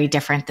is very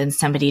different than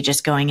somebody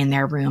just going in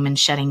their room and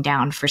shutting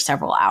down for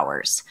several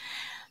hours.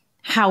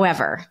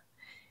 However,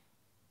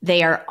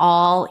 they are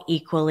all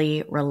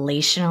equally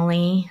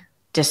relationally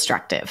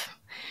destructive.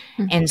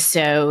 And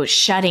so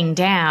shutting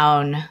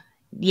down,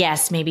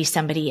 yes, maybe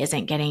somebody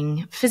isn't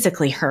getting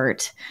physically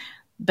hurt,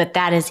 but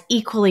that is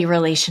equally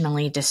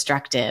relationally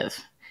destructive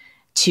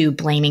to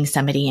blaming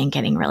somebody and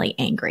getting really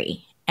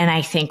angry. And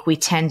I think we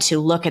tend to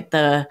look at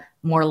the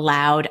more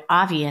loud,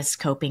 obvious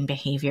coping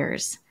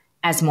behaviors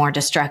as more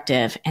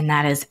destructive, and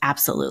that is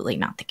absolutely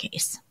not the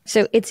case.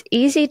 So it's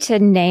easy to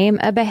name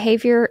a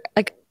behavior.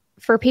 Like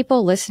for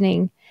people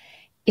listening,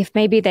 if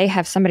maybe they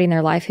have somebody in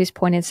their life who's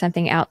pointed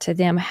something out to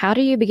them, how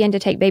do you begin to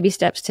take baby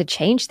steps to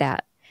change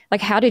that? Like,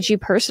 how did you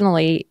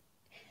personally,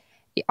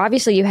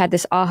 obviously you had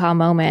this aha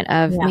moment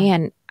of,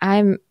 man,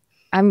 I'm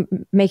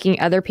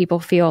making other people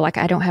feel like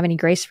I don't have any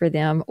grace for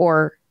them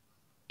or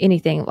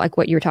anything like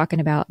what you were talking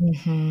about.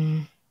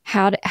 Mm-hmm.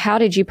 How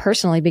did you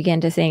personally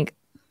begin to think,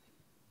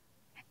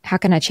 how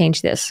can I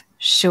change this?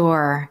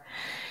 Sure.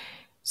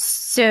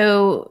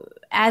 So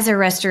as a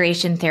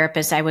restoration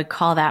therapist, I would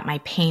call that my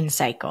pain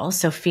cycle.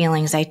 So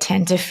feelings I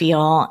tend to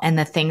feel and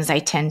the things I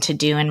tend to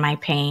do in my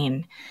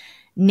pain.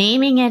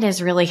 Naming it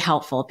is really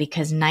helpful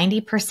because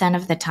 90%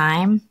 of the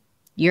time,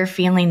 you're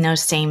feeling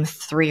those same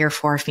 3 or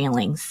 4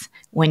 feelings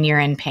when you're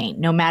in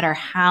pain, no matter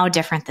how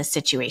different the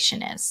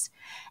situation is.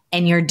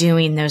 And you're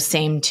doing those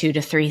same 2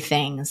 to 3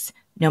 things,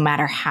 no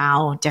matter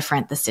how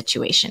different the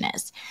situation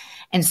is.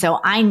 And so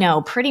I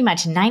know pretty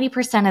much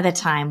 90% of the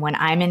time when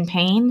I'm in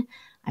pain,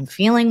 I'm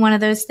feeling one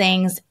of those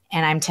things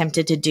and I'm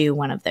tempted to do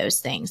one of those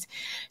things.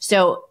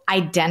 So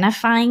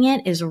identifying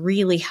it is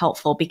really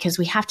helpful because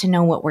we have to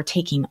know what we're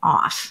taking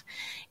off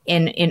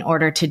in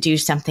order to do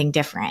something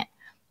different.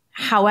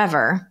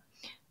 However,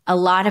 a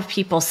lot of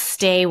people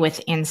stay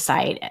with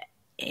insight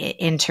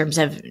in terms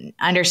of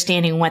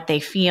understanding what they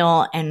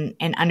feel and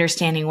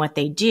understanding what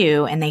they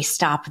do, and they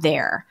stop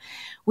there.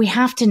 We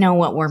have to know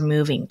what we're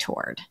moving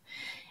toward.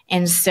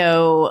 And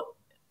so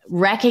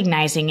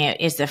recognizing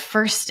it is the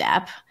first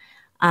step.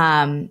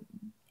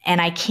 And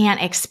I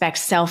can't expect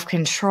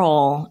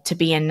self-control to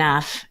be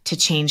enough to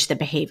change the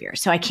behavior.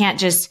 So I can't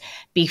just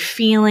be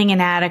feeling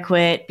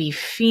inadequate, be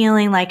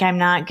feeling like I'm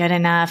not good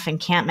enough and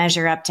can't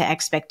measure up to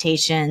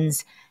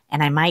expectations,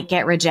 and I might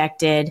get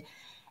rejected,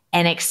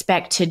 and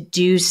expect to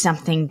do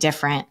something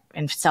different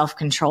and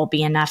self-control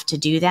be enough to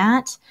do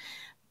that.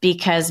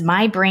 Because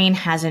my brain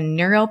has a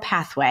neural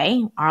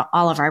pathway,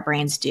 all of our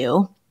brains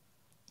do,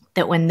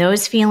 that when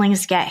those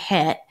feelings get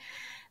hit,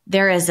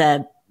 there is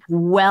a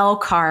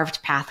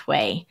well-carved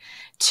pathway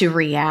to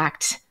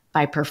react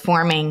by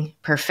performing,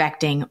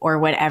 perfecting, or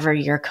whatever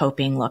your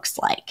coping looks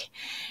like.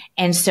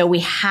 And so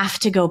we have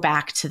to go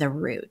back to the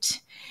root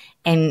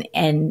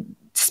and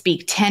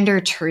speak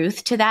tender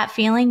truth to that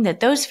feeling, that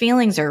those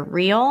feelings are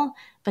real,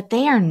 but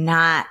they are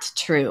not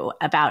true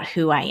about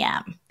who I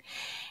am.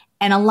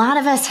 And a lot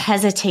of us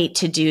hesitate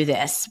to do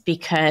this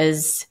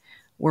because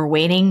we're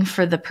waiting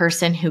for the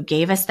person who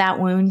gave us that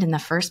wound in the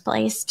first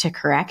place to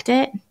correct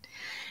it.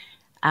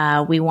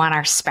 We want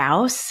our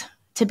spouse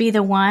to be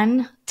the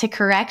one to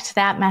correct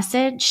that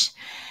message.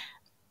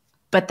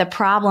 But the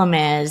problem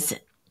is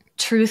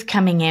truth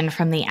coming in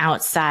from the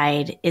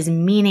outside is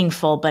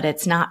meaningful, but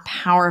it's not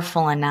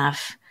powerful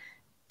enough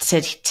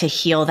to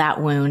heal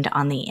that wound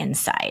on the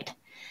inside.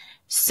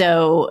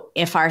 So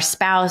if our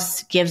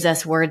spouse gives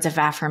us words of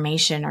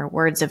affirmation or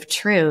words of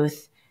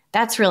truth,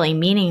 that's really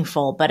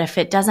meaningful. But if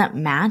it doesn't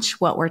match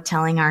what we're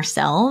telling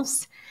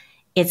ourselves,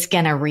 it's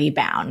going to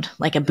rebound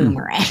like a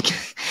boomerang.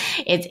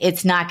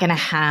 It's not going to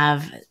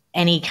have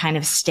any kind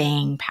of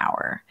staying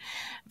power.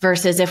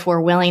 Versus if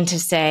we're willing to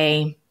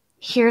say,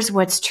 here's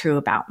what's true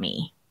about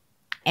me,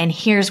 and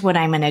here's what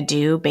I'm going to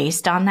do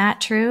based on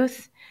that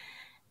truth,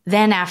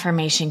 then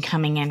affirmation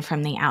coming in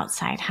from the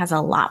outside has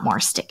a lot more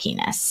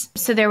stickiness.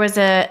 So there was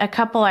a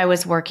couple I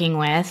was working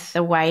with.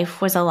 The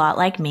wife was a lot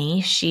like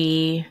me.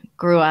 She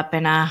grew up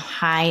in a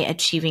high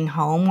achieving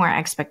home where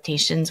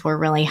expectations were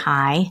really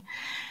high.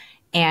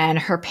 And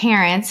her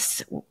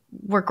parents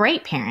were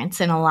great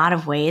parents in a lot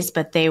of ways,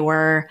 but they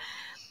wanted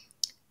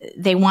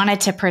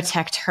to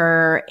protect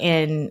her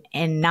in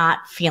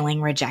not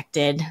feeling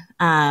rejected.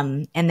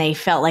 And they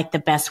felt like the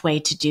best way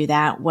to do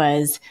that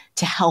was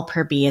to help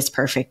her be as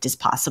perfect as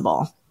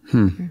possible.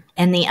 And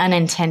the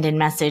unintended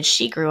message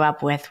she grew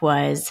up with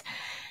was,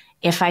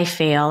 if I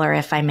fail or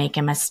if I make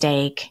a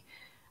mistake,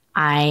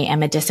 I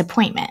am a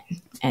disappointment.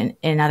 And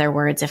in other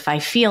words, if I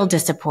feel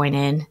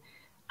disappointed,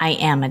 I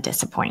am a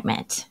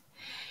disappointment.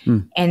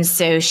 And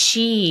so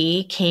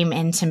she came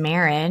into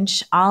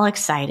marriage all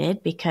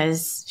excited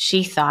because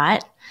she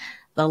thought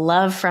the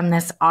love from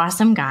this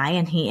awesome guy,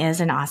 and he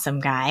is an awesome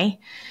guy,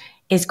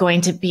 is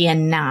going to be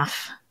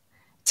enough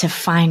to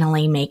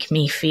finally make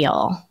me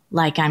feel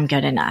like I'm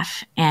good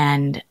enough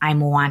and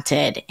I'm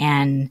wanted,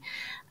 and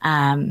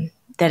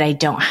that I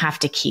don't have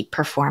to keep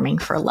performing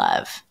for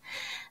love.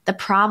 The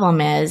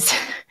problem is,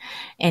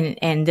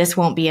 and this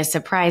won't be a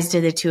surprise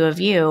to the two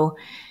of you,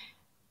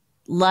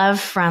 love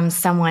from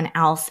someone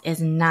else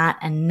is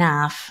not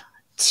enough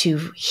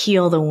to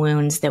heal the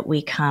wounds that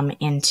we come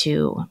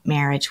into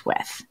marriage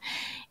with.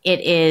 It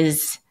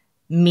is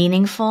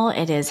meaningful.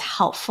 It is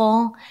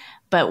helpful.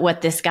 But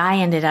what this guy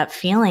ended up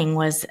feeling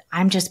was,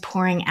 I'm just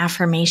pouring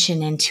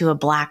affirmation into a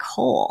black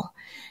hole,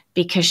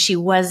 because she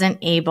wasn't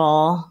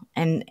able,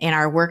 and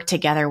our work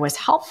together was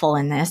helpful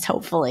in this,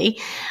 hopefully.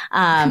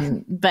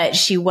 But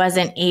she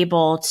wasn't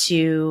able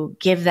to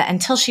give that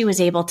until she was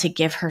able to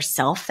give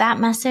herself that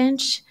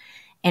message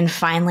and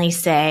finally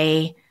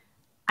say,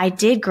 I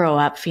did grow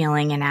up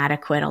feeling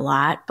inadequate a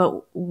lot,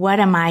 but what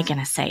am I going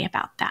to say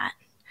about that?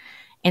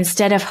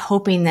 Instead of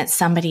hoping that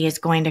somebody is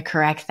going to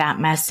correct that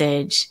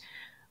message,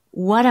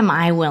 what am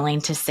I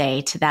willing to say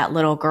to that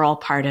little girl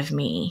part of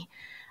me?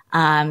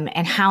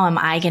 And how am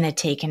I going to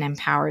take an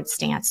empowered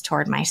stance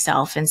toward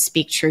myself and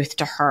speak truth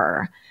to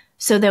her,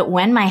 so that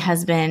when my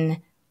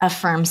husband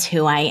affirms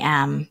who I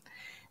am,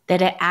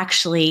 that it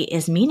actually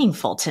is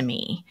meaningful to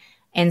me,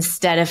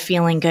 instead of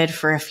feeling good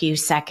for a few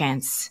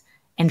seconds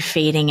and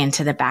fading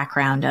into the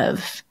background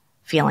of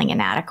feeling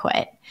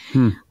inadequate.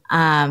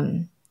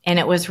 And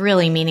it was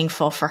really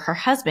meaningful for her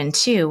husband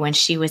too, when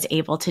she was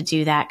able to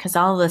do that, because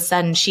all of a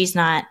sudden she's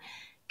not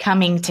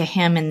coming to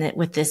him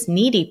with this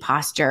needy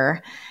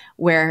posture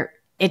where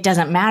it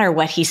doesn't matter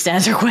what he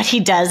says or what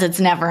he does, it's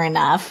never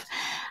enough.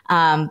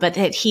 But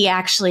that he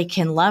actually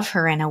can love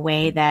her in a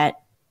way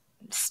that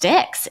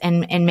sticks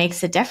and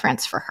makes a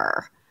difference for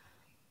her.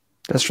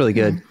 That's really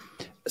good.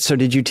 So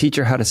did you teach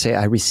her how to say,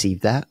 I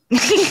received that?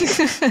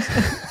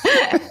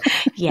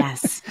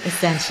 Yes,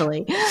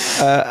 essentially.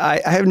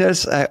 I have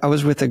noticed, I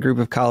was with a group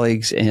of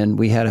colleagues, and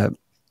we had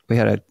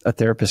a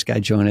therapist guy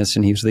join us,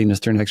 and he was leading us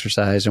through an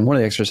exercise. And one of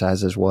the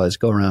exercises was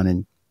go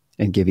around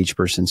and give each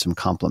person some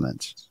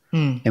compliments.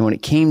 And when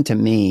it came to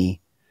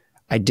me,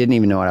 I didn't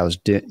even know I was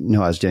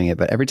doing it.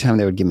 But every time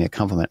they would give me a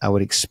compliment, I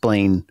would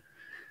explain,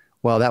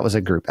 well, that was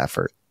a group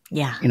effort.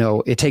 Yeah.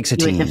 It takes a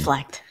team. You would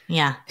deflect.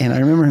 Yeah. And I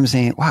remember him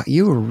saying, wow,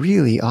 you were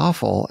really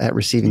awful at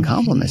receiving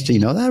compliments. Do you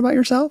know that about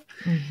yourself?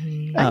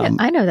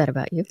 I know that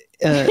about you.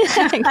 And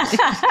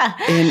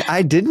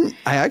I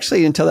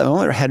actually, until that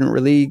moment, hadn't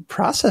really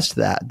processed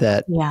that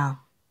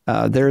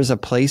there is a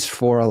place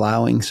for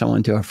allowing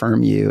someone to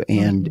affirm you,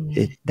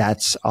 and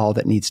that's all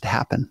that needs to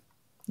happen.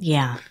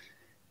 Yeah.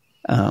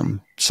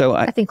 So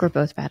I think we're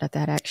both bad at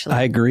that, actually.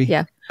 I agree.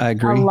 Yeah. I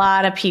agree. A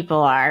lot of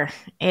people are.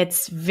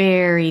 It's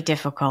very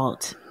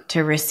difficult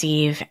to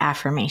receive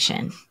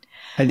affirmation.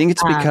 I think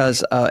it's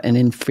because an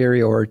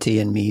inferiority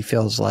in me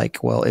feels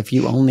like, well, if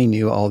you only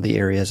knew all the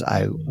areas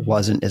I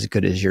wasn't as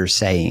good as you're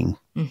saying,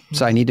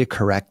 so I need to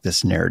correct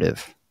this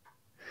narrative.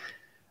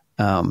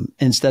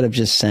 Instead of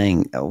just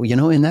saying, oh,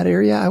 in that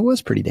area, I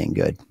was pretty dang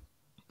good.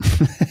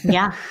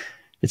 Yeah.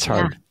 It's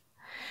hard. Yeah.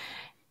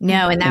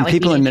 No, and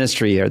people in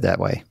ministry are that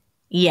way.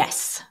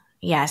 Yes.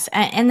 Yes.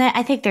 And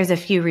I think there's a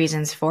few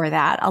reasons for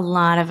that. A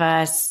lot of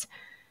us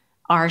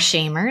are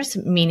shamers,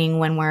 meaning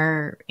when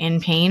we're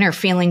in pain or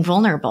feeling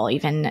vulnerable,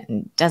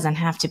 even doesn't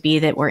have to be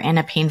that we're in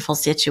a painful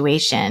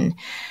situation,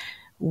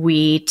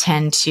 we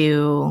tend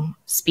to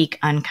speak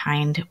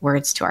unkind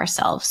words to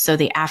ourselves. So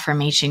the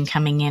affirmation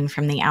coming in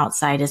from the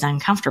outside is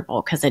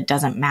uncomfortable because it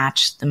doesn't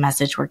match the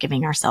message we're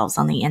giving ourselves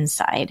on the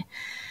inside.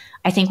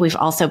 I think we've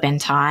also been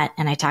taught,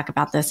 and I talk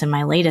about this in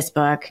my latest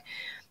book,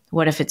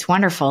 What If It's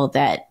Wonderful,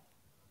 that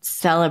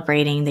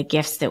celebrating the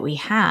gifts that we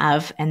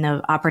have and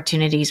the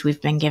opportunities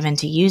we've been given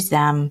to use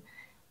them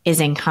is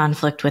in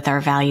conflict with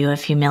our value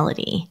of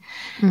humility.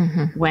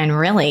 When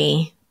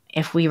really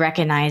if we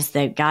recognize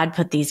that God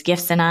put these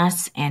gifts in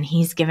us and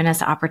he's given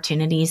us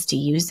opportunities to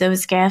use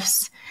those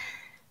gifts,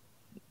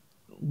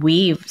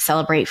 we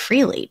celebrate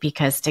freely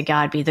because to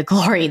God be the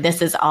glory.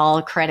 This is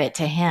all credit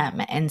to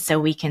him. And so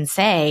we can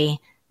say,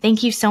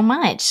 thank you so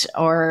much,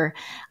 or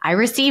I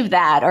received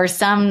that, or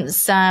some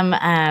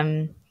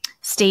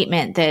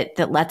statement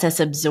that lets us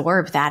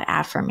absorb that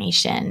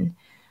affirmation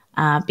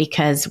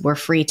because we're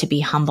free to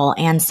be humble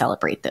and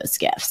celebrate those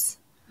gifts.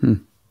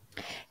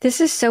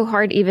 This is so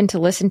hard even to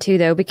listen to,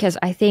 though, because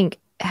I think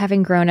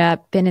having grown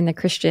up, been in the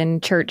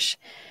Christian church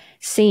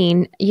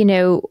scene,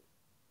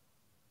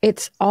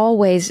 it's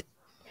always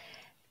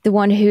the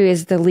one who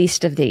is the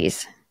least of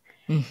these.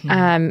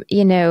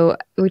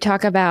 Mm-hmm. We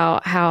talk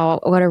about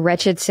what a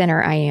wretched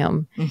sinner I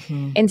am.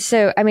 Mm-hmm. And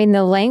so,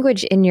 the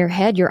language in your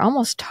head, you're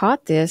almost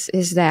taught this,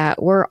 is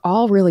that we're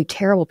all really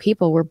terrible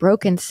people. We're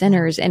broken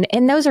sinners.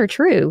 And those are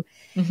true.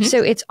 Mm-hmm.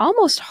 So it's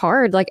almost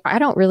hard. Like, I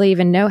don't really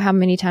even know how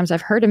many times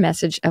I've heard a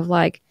message of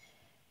like,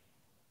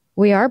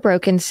 we are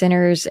broken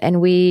sinners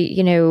and we,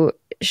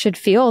 should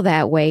feel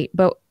that way,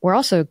 but we're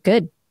also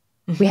good.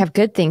 Mm-hmm. We have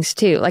good things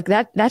too. Like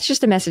that's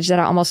just a message that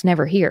I almost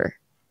never hear.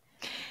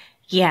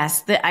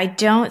 Yes, I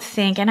don't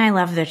think, and I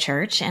love the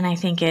church, and I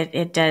think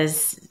it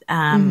does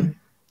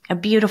a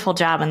beautiful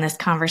job in this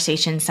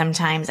conversation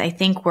sometimes. I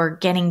think we're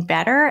getting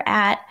better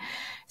at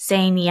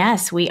saying,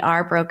 yes, we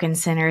are broken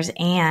sinners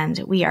and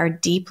we are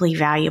deeply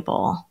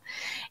valuable.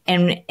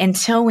 And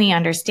until we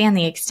understand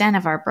the extent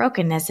of our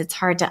brokenness, it's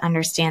hard to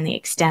understand the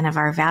extent of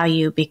our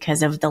value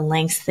because of the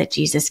lengths that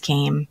Jesus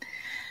came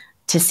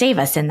to save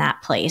us in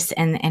that place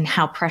and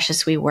how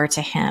precious we were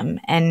to him.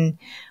 And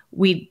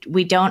we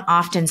don't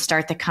often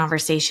start the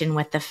conversation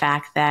with the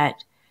fact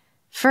that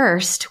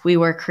first we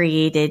were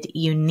created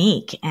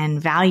unique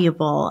and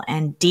valuable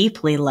and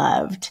deeply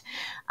loved.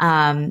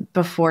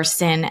 Before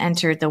sin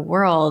entered the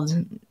world,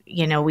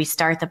 we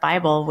start the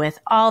Bible with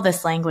all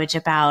this language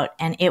about,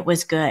 and it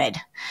was good.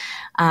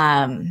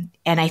 And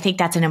I think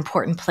that's an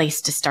important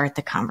place to start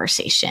the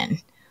conversation.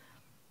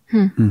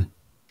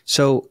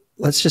 So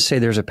let's just say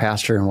there's a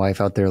pastor and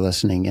wife out there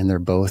listening, and they're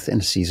both in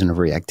a season of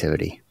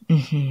reactivity.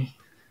 Mm-hmm.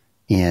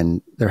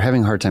 And they're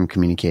having a hard time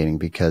communicating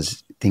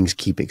because things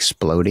keep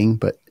exploding,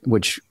 but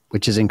which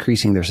is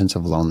increasing their sense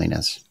of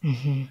loneliness.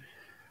 Mm-hmm.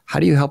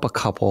 How do you help a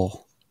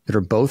couple that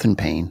are both in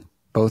pain,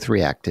 both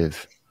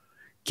reactive,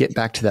 get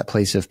back to that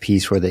place of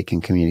peace where they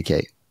can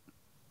communicate?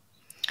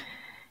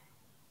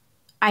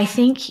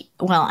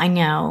 I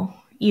know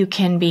you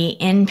can be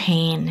in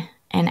pain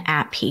and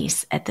at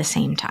peace at the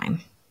same time.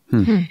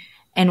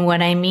 And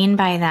what I mean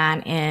by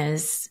that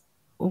is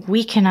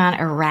we cannot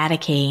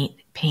eradicate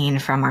pain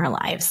from our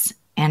lives.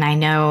 And I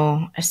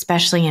know,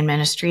 especially in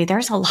ministry,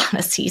 there's a lot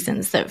of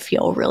seasons that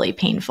feel really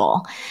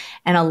painful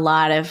and a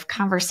lot of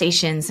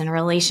conversations and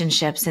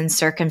relationships and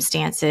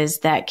circumstances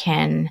that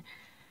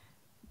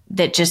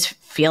just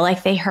feel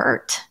like they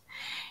hurt.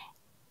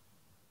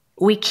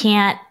 We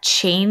can't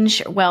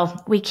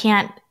we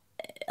can't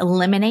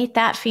eliminate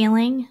that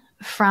feeling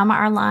from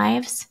our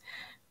lives,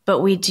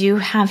 but we do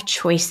have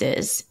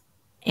choices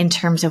in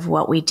terms of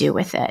what we do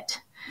with it.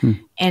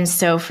 And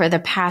so for the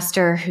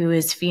pastor who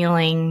is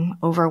feeling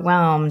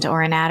overwhelmed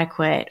or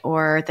inadequate,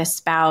 or the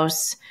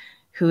spouse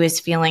who is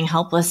feeling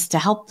helpless to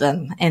help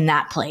them in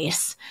that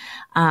place,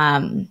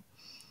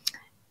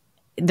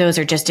 those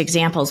are just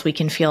examples. We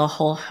can feel a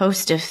whole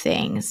host of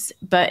things.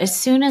 But as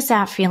soon as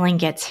that feeling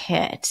gets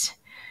hit,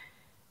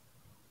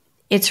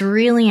 it's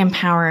really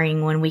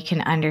empowering when we can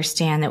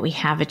understand that we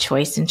have a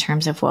choice in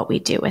terms of what we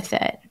do with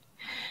it.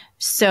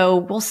 So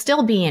we'll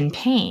still be in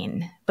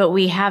pain, but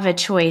we have a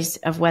choice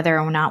of whether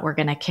or not we're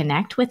going to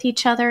connect with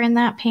each other in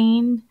that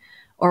pain,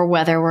 or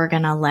whether we're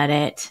going to let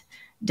it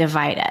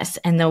divide us.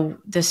 And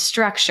the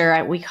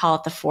structure, we call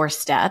it the 4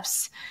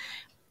 steps,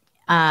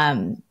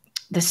 the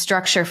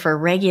structure for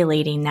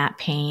regulating that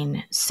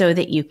pain so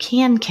that you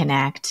can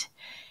connect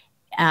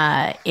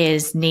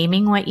is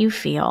naming what you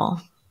feel,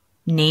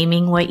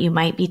 naming what you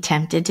might be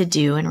tempted to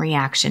do in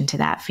reaction to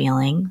that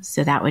feeling.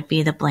 So that would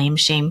be the blame,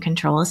 shame,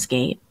 control,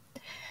 escape.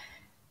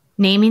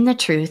 Naming the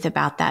truth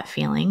about that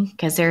feeling,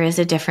 because there is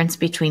a difference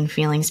between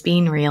feelings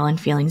being real and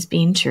feelings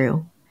being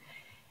true.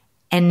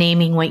 And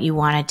naming what you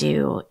want to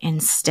do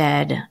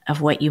instead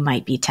of what you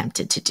might be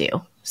tempted to do.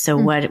 So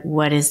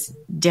what is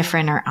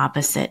different or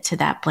opposite to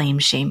that blame,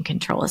 shame,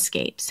 control,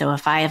 escape? So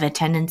if I have a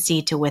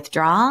tendency to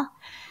withdraw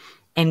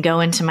and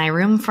go into my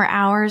room for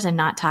hours and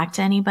not talk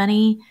to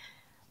anybody,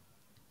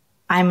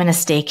 I'm going to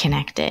stay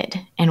connected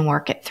and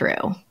work it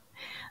through.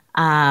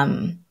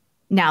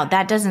 Now,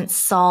 that doesn't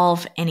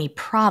solve any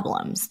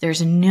problems.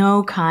 There's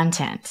no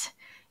content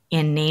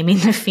in naming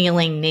the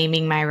feeling,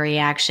 naming my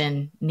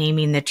reaction,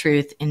 naming the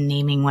truth, and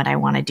naming what I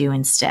want to do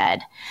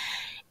instead.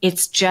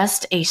 It's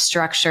just a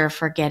structure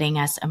for getting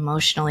us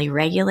emotionally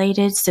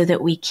regulated so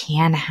that we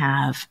can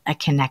have a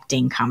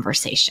connecting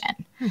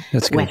conversation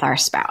with our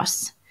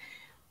spouse.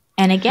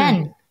 And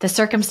again, the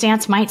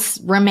circumstance might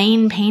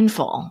remain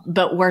painful,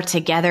 but we're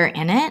together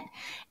in it.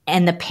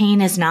 And the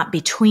pain is not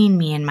between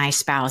me and my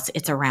spouse,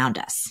 it's around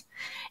us.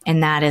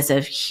 And that is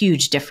a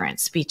huge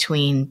difference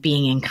between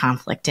being in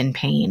conflict and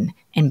pain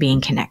and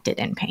being connected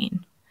in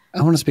pain.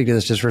 I want to speak to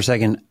this just for a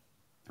second.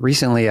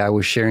 Recently, I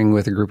was sharing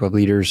with a group of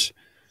leaders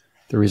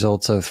the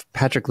results of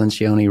Patrick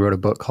Lencioni wrote a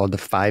book called The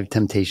 5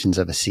 Temptations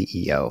of a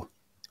CEO,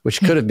 which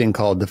could have been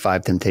called The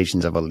 5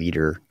 Temptations of a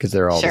Leader because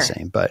they're all the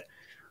same. But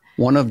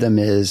one of them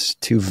is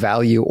to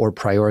value or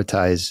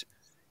prioritize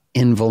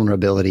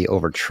invulnerability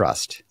over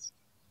trust.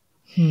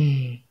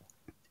 And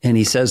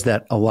he says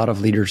that a lot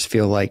of leaders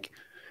feel like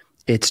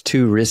it's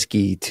too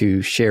risky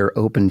to share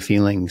open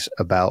feelings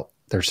about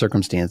their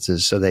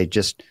circumstances. So they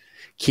just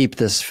keep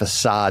this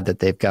facade that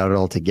they've got it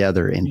all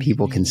together and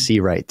people can see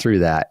right through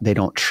that. They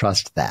don't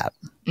trust that.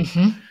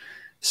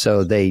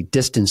 So they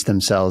distance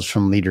themselves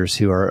from leaders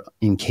who are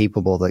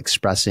incapable of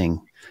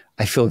expressing,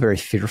 I feel very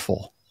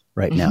fearful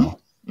right now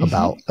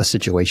about a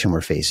situation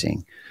we're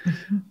facing.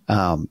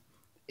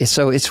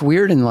 So it's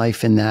weird in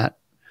life in that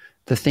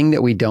the thing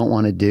that we don't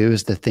want to do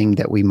is the thing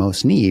that we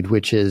most need,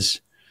 which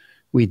is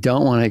we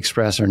don't want to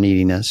express our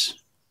neediness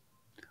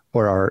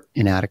or our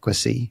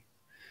inadequacy.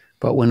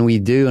 But when we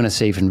do in a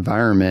safe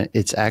environment,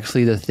 it's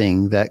actually the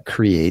thing that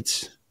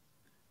creates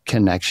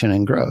connection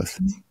and growth.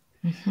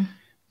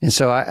 And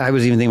so I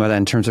was even thinking about that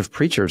in terms of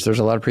preachers. There's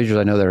a lot of preachers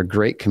I know that are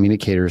great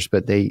communicators,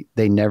 but they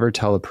never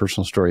tell a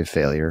personal story of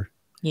failure.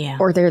 Yeah.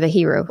 Or they're the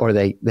hero. Or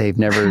they've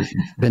never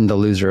been the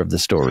loser of the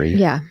story.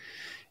 Yeah.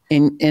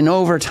 And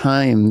over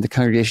time, the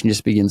congregation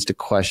just begins to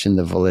question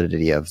the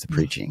validity of the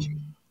preaching.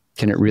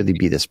 Can it really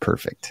be this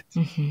perfect?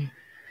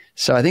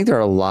 So I think there are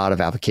a lot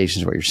of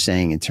applications of what you're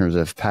saying in terms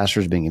of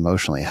pastors being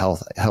emotionally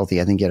healthy.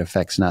 I think it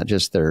affects not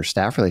just their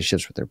staff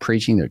relationships with their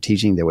preaching, their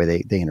teaching, the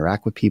way they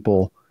interact with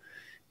people.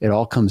 It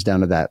all comes down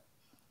to that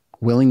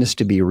willingness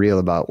to be real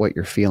about what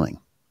you're feeling.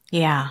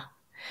 Yeah.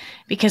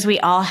 Because we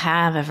all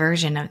have a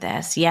version of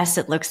this. Yes,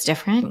 it looks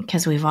different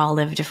because we've all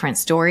lived different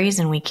stories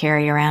and we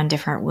carry around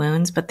different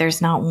wounds, but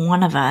there's not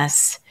one of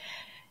us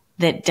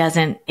that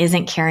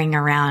isn't carrying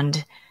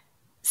around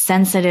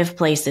sensitive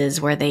places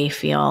where they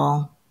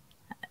feel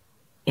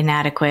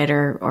inadequate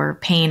or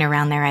pain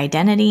around their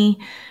identity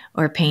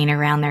or pain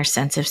around their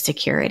sense of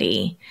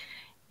security.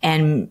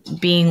 And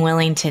being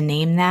willing to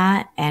name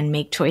that and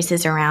make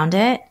choices around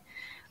it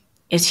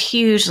is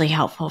hugely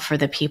helpful for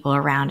the people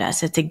around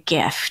us. It's a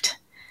gift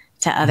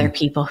to other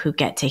people who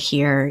get to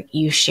hear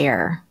you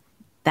share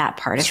that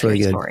part of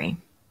your story.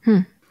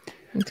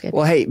 That's good.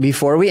 Well, hey,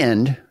 before we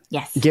end,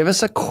 yes, give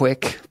us a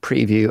quick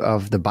preview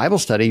of the Bible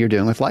study you're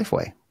doing with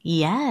Lifeway.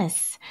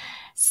 Yes.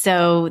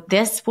 So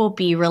this will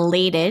be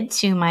related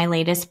to my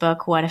latest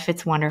book, What If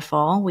It's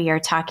Wonderful? We are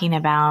talking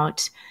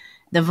about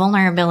the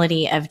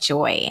vulnerability of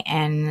joy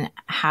and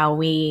how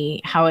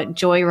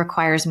joy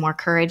requires more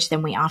courage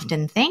than we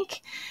often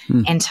think,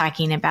 and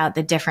talking about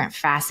the different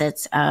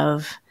facets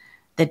of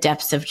the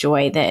depths of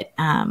joy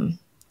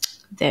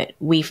that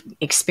we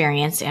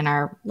experience in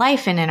our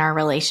life and in our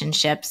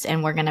relationships.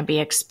 And we're going to be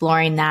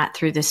exploring that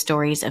through the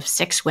stories of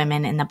 6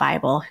 women in the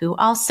Bible who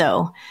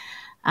also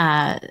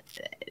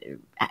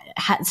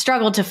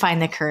struggled to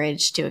find the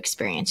courage to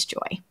experience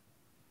joy.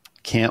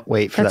 Can't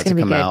wait for that to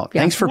come out.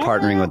 Yeah. Thanks for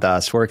partnering with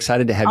us. We're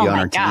excited to have you on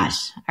our team. Oh my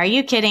gosh. Are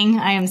you kidding?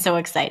 I am so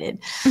excited.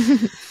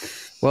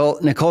 Well,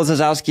 Nicole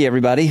Zasowski,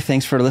 everybody,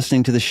 thanks for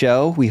listening to the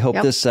show. We hope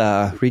this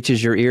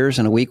reaches your ears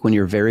in a week when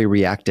you're very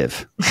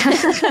reactive.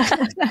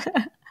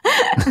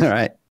 All right.